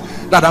telling you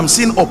that I'm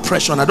seeing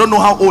oppression. I don't know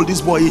how old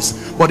this boy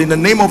is, but in the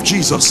name of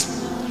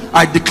Jesus,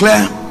 I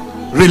declare,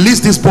 release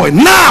this boy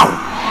now,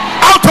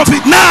 out of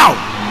it now.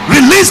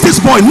 Release this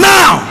boy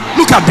now.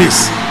 Look at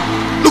this.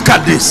 Look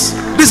at this.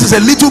 This is a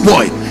little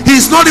boy. He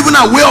is not even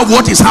aware of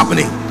what is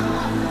happening.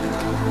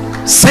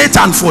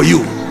 Satan for you.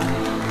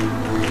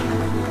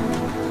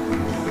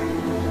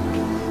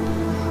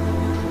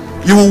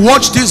 You will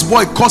watch this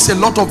boy cause a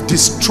lot of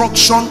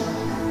destruction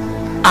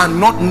and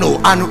not know.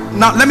 And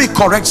now let me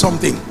correct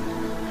something.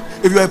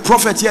 If you're a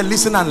prophet here,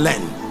 listen and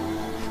learn.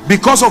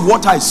 Because of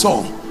what I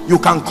saw, you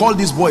can call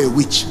this boy a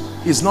witch.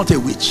 He's not a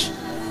witch.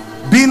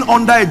 Being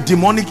under a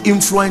demonic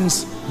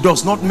influence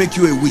does not make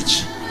you a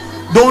witch.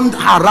 Don't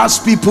harass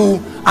people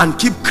and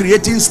keep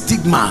creating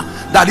stigma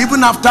that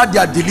even after they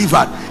are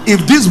delivered,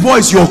 if this boy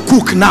is your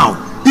cook now,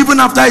 even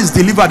after he's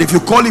delivered, if you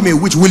call him a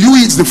witch, will you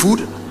eat the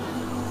food?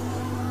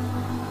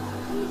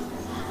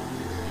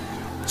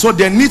 So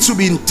there needs to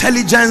be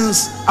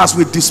intelligence as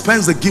we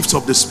dispense the gifts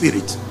of the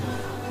Spirit.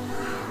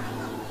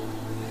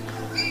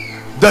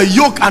 The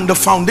yoke and the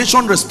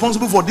foundation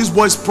responsible for this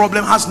boy's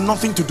problem has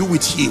nothing to do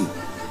with him.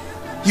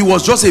 He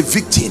was just a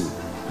victim.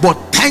 But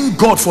thank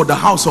God for the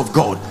house of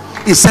God.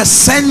 It says,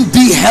 send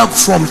thee help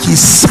from his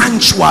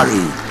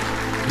sanctuary.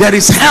 There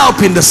is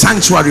help in the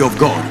sanctuary of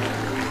God.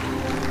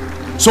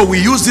 So we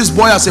use this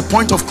boy as a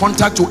point of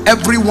contact to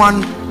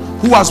everyone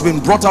who has been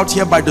brought out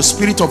here by the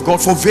Spirit of God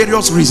for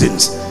various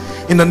reasons.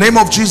 In the name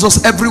of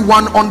Jesus,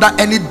 everyone under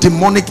any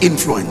demonic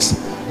influence,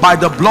 by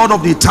the blood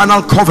of the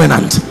eternal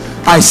covenant,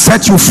 I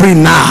set you free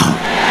now.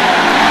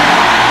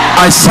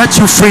 I set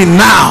you free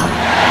now.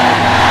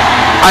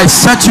 I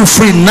set you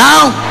free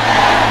now.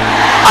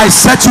 I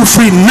set you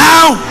free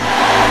now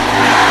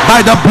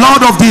by the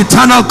blood of the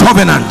eternal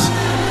covenant.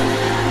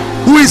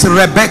 Who is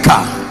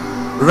Rebecca?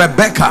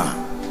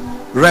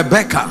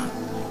 Rebecca.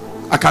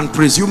 I can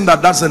presume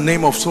that that's the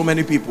name of so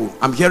many people.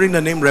 I'm hearing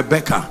the name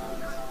Rebecca.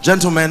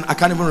 Gentlemen, I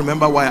can't even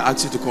remember why I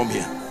asked you to come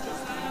here.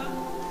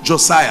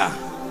 Josiah.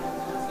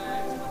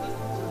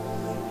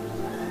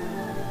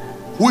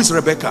 Who is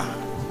Rebecca?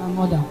 My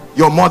mother.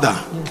 Your mother?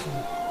 Yes, sir.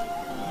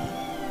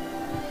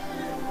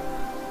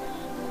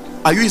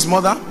 Are you his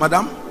mother,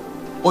 madam?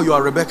 Or you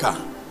are Rebecca?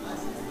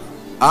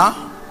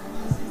 Huh?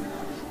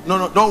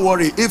 No, don't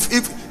worry.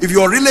 If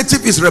your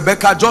relative is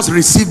Rebecca, just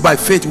receive by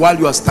faith while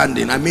you are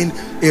standing. I mean,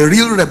 a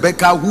real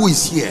Rebecca who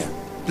is here.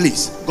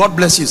 Please. God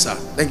bless you, sir.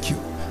 Thank you.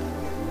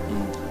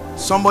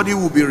 Somebody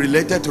will be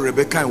related to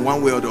Rebecca in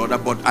one way or the other,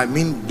 but I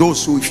mean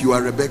those who, if you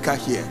are Rebecca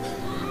here,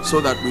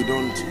 so that we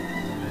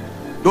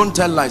don't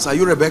tell lies. Are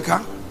you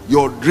Rebecca?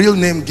 Your real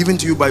name given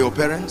to you by your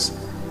parents?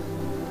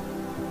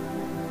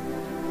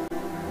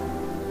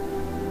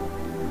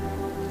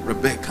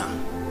 Rebecca.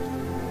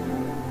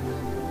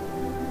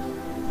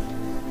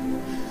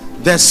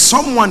 There's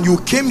someone, you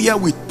came here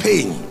with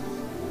pain.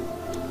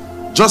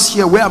 Just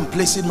here where I'm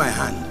placing my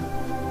hand.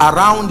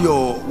 Around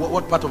your,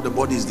 what part of the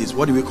body is this?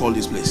 What do we call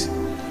this place?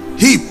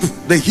 Hip,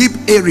 the hip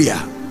area.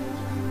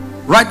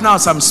 Right now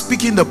as I'm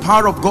speaking, the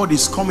power of God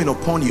is coming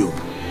upon you.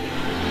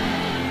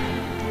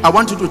 I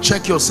want you to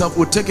check yourself.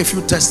 We'll take a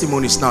few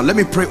testimonies now. Let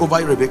me pray over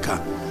you, Rebecca.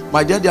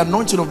 My dear, the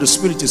anointing of the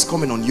Spirit is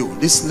coming on you.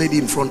 This lady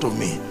in front of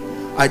me,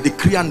 I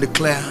decree and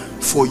declare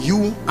for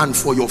you and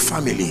for your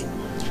family,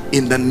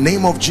 in the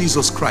name of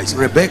Jesus Christ,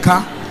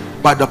 Rebecca,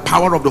 by the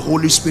power of the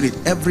Holy Spirit,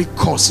 every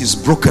curse is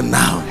broken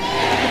now.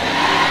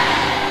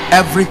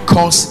 Every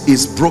curse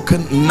is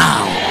broken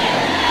now.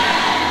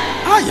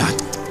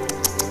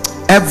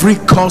 Every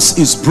curse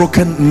is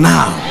broken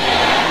now.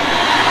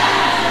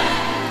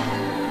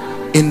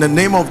 In the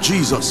name of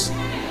Jesus.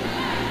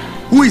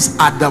 Who is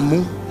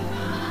Adamu?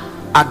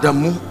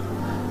 Adamu.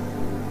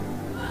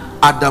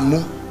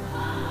 Adamu.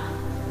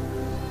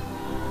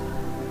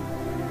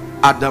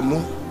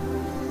 Adamu.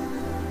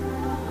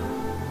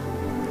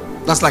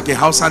 That's like a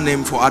Hausa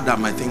name for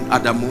Adam, I think.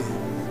 Adamu.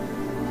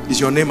 Is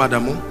your name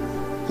Adamu?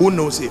 Who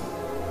knows him?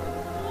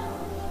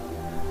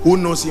 Who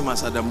knows him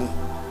as Adamu?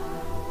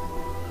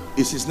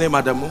 Is his name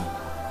Adamu?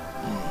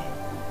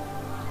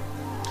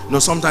 No,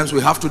 sometimes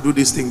we have to do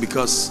this thing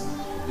because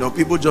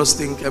people just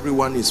think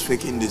everyone is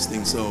faking this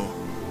thing. So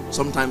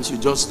sometimes you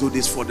just do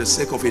this for the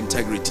sake of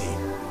integrity.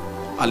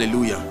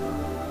 Hallelujah.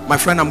 My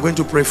friend, I'm going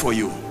to pray for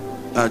you.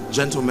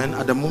 Gentlemen,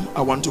 Adamu,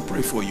 I want to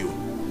pray for you.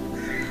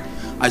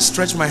 I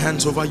stretch my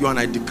hands over you and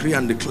I decree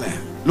and declare.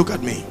 Look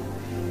at me.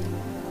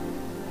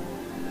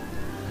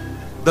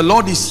 The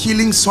Lord is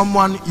healing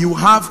someone. You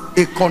have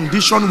a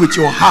condition with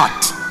your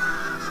heart.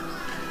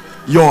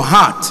 Your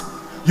heart.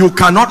 You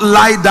cannot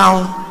lie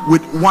down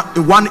with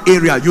one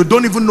area. You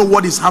don't even know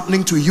what is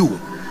happening to you.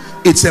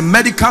 It's a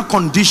medical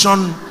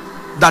condition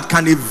that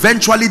can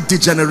eventually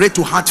degenerate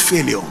to heart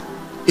failure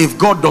if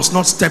God does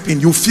not step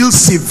in. You feel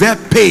severe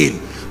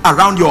pain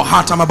around your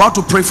heart. I'm about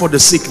to pray for the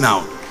sick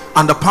now,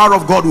 and the power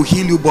of God will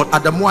heal you. But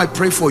Adamu, I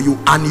pray for you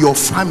and your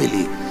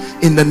family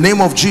in the name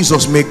of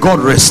Jesus. May God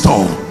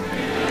restore.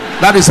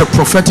 That is a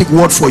prophetic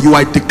word for you.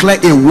 I declare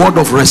a word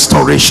of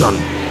restoration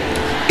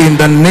in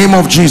the name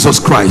of Jesus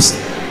Christ.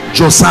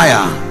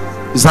 Josiah,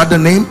 is that the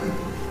name?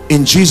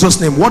 In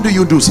Jesus' name. What do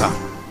you do, sir?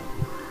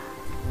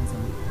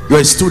 You're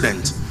a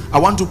student. I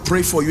want to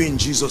pray for you in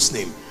Jesus'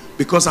 name,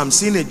 because I'm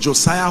seeing a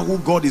Josiah who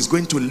God is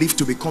going to lift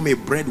to become a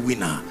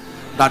breadwinner,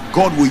 that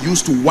God will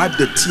use to wipe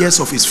the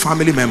tears of his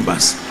family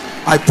members.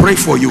 I pray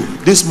for you.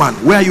 This man,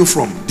 where are you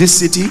from? This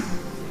city?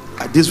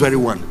 This very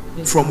one.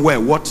 Yes. From where?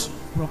 What?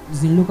 From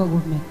Zin local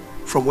government.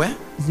 From where?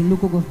 Zin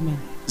local government.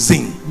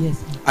 Zin.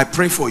 Yes. I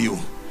pray for you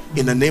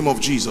in the name of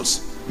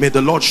Jesus. May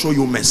the Lord show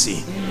you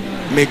mercy.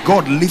 Amen. May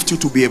God lift you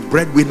to be a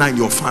breadwinner in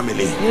your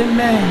family.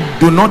 Amen.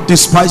 Do not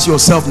despise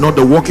yourself, nor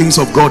the workings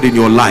of God in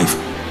your life.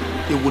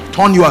 It will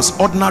turn you as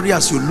ordinary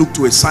as you look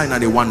to a sign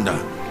and a wonder.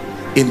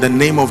 In the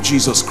name of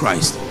Jesus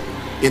Christ.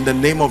 In the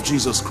name of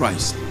Jesus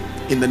Christ.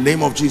 In the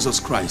name of Jesus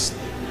Christ.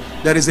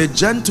 There is a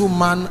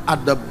gentleman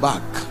at the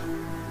back.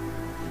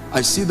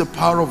 I see the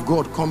power of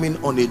God coming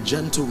on a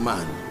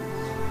gentleman.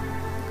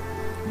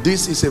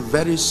 This is a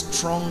very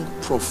strong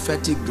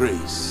prophetic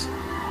grace.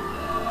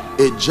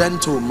 A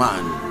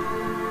gentleman.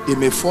 It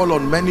may fall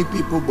on many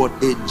people, but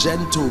a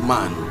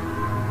gentleman.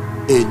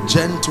 A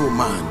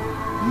gentleman.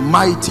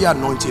 Mighty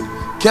anointing.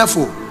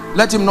 Careful.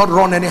 Let him not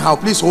run anyhow.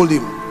 Please hold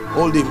him.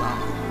 Hold him.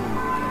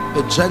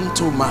 A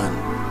gentleman.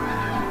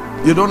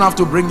 You don't have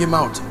to bring him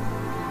out.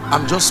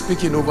 I'm just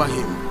speaking over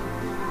him.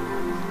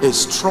 A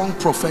strong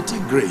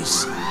prophetic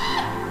grace.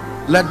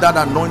 Let that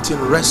anointing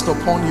rest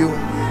upon you.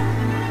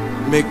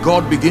 May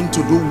God begin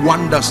to do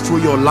wonders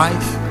through your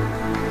life.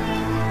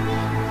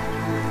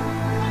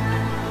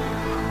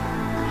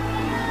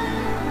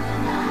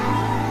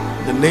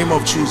 In the name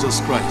of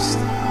Jesus Christ.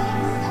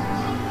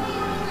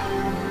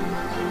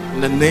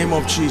 In the name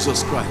of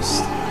Jesus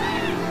Christ.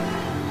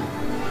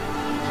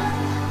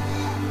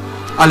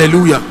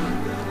 Hallelujah.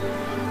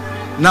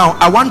 Now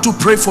I want to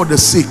pray for the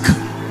sick.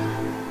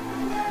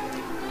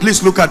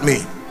 Please look at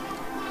me.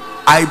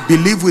 I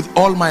believe with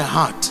all my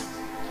heart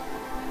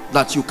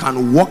that you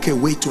can walk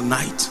away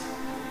tonight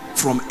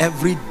from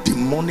every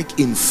demonic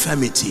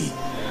infirmity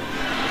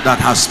that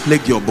has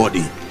plagued your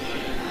body.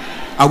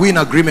 Are we in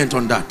agreement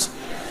on that?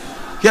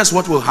 Here's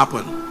what will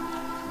happen.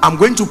 I'm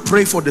going to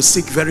pray for the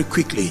sick very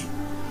quickly,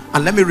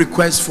 and let me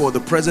request for the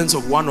presence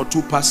of one or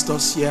two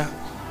pastors here.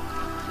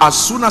 As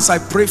soon as I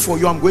pray for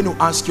you, I'm going to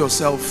ask you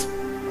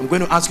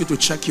to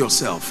check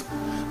yourself.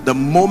 The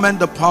moment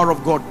the power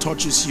of God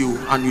touches you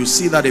and you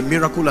see that a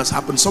miracle has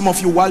happened, some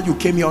of you, while you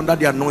came here under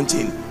the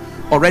anointing,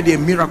 already a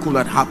miracle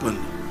had happened.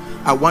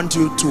 I want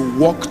you to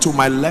walk to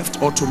my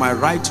left or to my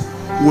right.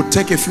 We'll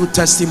take a few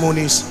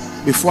testimonies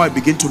before I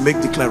begin to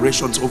make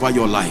declarations over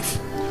your life.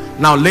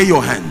 Now lay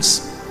your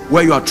hands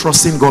where you are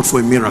trusting God for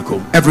a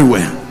miracle.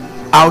 Everywhere.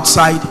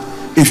 Outside.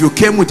 If you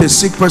came with a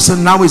sick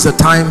person, now is the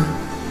time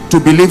to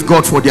believe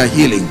God for their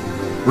healing.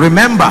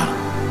 Remember,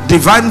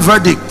 divine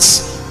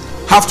verdicts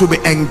have to be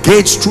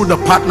engaged through the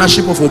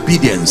partnership of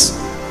obedience.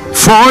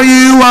 For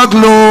you are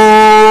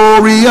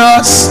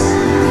glorious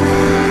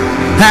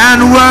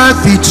and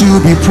worthy to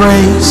be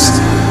praised.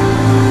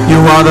 You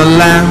are the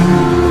Lamb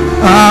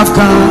of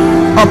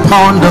God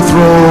upon the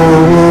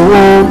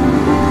throne,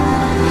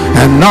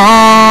 and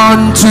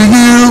unto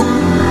you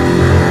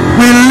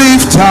we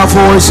lift our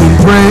voice in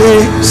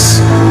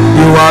praise.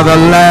 You are the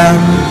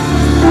Lamb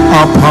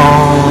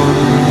upon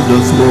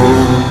the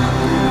throne.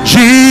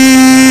 Jesus,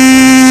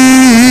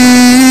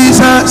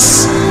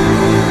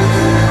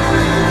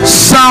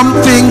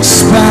 something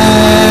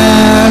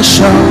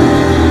special,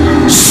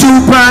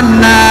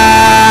 supernatural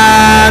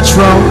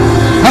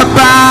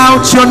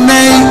about your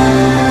name.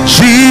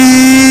 Jesus,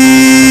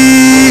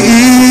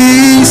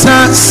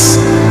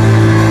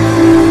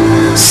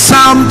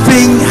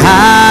 something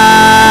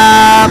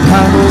happens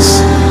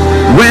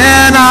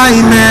when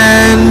I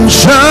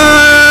mention.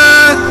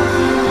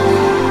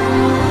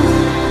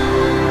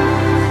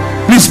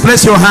 Please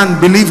place your hand.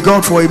 Believe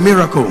God for a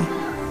miracle.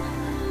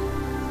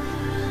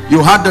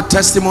 You had the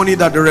testimony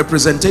that the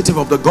representative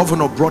of the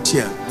governor brought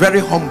here. Very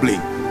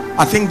humbling.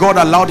 I think God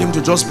allowed him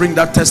to just bring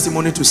that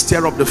testimony to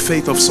stir up the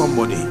faith of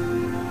somebody.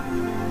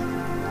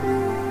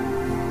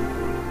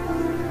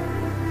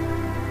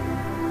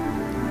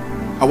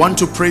 I want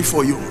to pray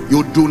for you.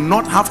 You do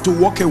not have to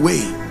walk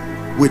away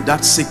with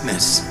that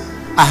sickness.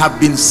 I have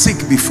been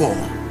sick before.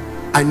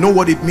 I know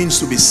what it means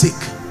to be sick,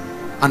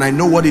 and I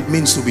know what it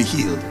means to be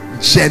healed.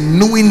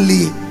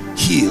 Genuinely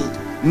healed,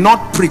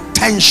 not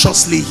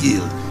pretentiously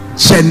healed.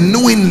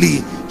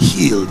 Genuinely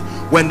healed.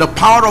 When the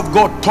power of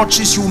God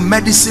touches you,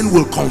 medicine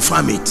will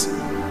confirm it.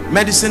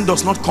 Medicine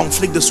does not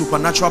conflict the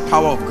supernatural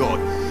power of God.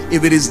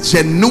 If it is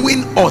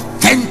genuine,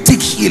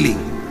 authentic healing,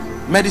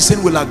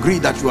 medicine will agree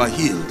that you are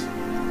healed.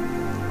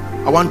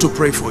 I want to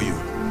pray for you.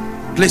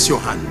 Place your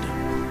hand.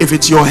 If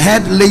it's your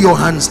head, lay your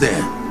hands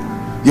there.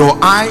 Your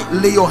eye,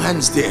 lay your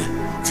hands there.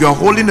 If you are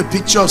holding a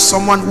picture of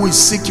someone who is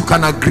sick, you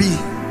can agree.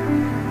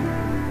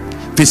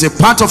 If it's a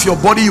part of your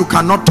body you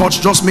cannot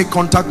touch, just make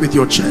contact with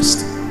your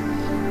chest.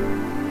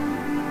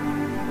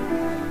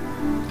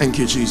 Thank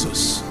you,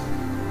 Jesus.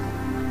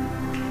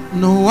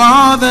 No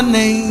other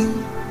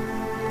name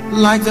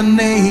like the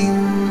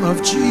name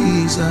of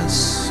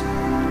Jesus.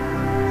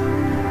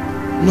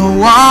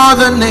 No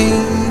other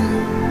name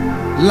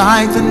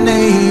like the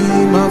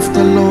name of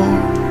the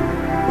Lord.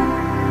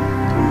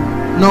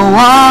 No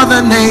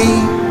other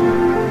name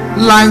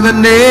like the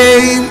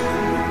name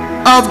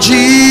of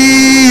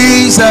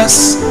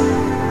Jesus.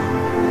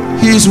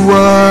 He's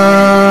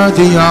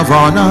worthy of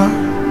honor.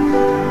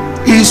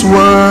 He's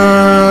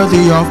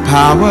worthy of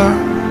power.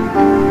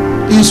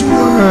 He's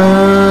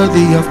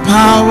worthy of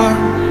power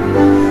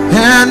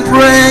and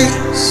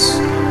praise.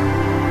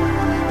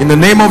 In the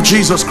name of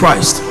Jesus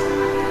Christ.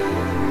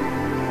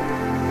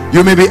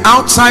 You may be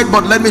outside,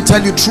 but let me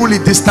tell you, truly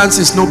distance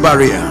is no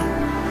barrier.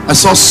 I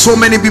saw so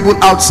many people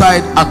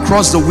outside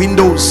across the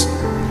windows,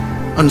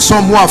 and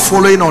some who are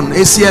following on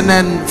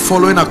ACNN,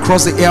 following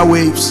across the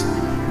airwaves.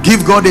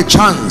 Give God a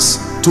chance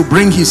to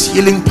bring his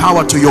healing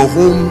power to your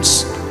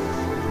homes,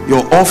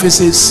 your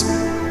offices.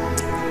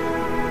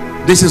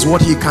 This is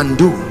what he can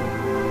do.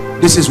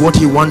 This is what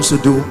he wants to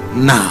do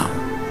now.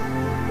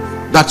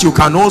 That you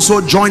can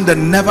also join the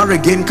Never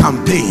Again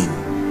campaign.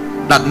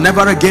 That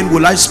never again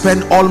will I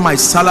spend all my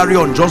salary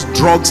on just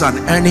drugs and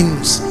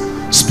earnings.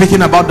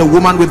 Speaking about the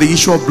woman with the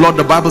issue of blood,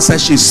 the Bible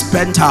says she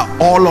spent her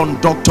all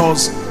on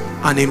doctors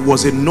and it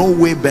was in no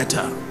way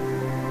better.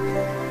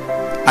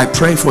 I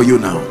pray for you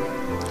now,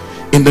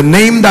 in the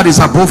name that is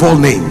above all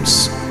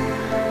names.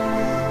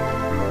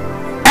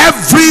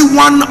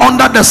 Everyone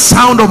under the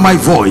sound of my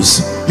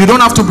voice, you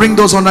don't have to bring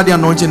those under the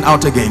anointing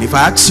out again. If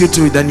I ask you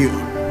to, then you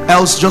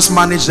else just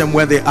manage them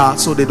where they are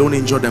so they don't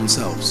injure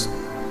themselves.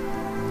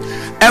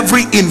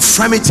 Every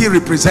infirmity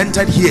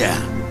represented here,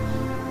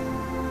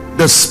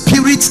 the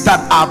spirits that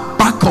are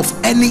back of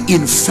any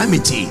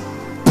infirmity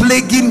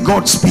plaguing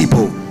God's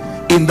people,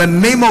 in the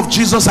name of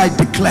Jesus I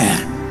declare,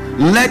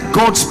 let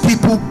God's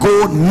people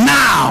go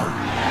now.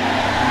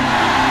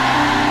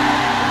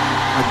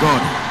 My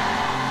God,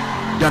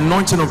 the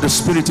anointing of the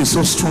Spirit is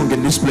so strong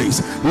in this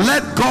place.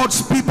 Let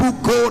God's people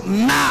go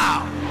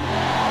now.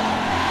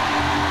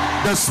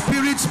 The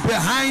spirits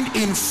behind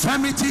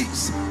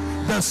infirmities,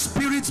 the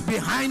spirits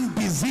behind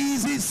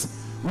diseases,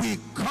 we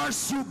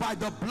curse you by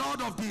the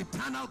blood of the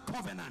eternal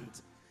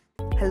covenant.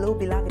 Hello,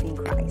 beloved in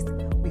Christ.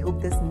 We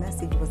hope this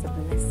message was a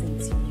blessing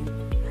to you.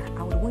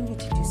 I would want you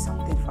to do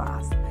something for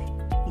us.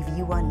 If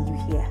you are new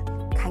here,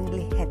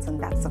 kindly hit on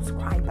that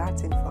subscribe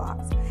button for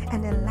us,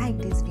 and then like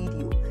this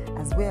video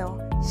as well.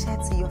 Share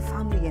to your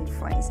family and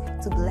friends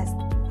to bless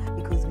them,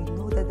 because we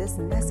know that this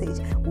message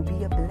will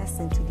be a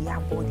blessing to their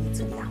body,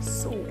 to their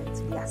soul, and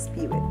to their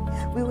spirit.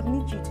 We would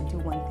need you to do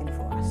one thing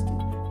for us too.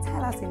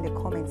 Tell us in the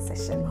comment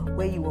section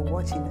where you were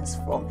watching us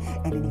from,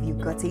 and then if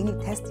you've got any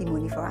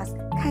testimony for us,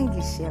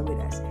 kindly share with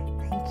us.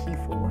 Thank you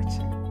for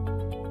watching.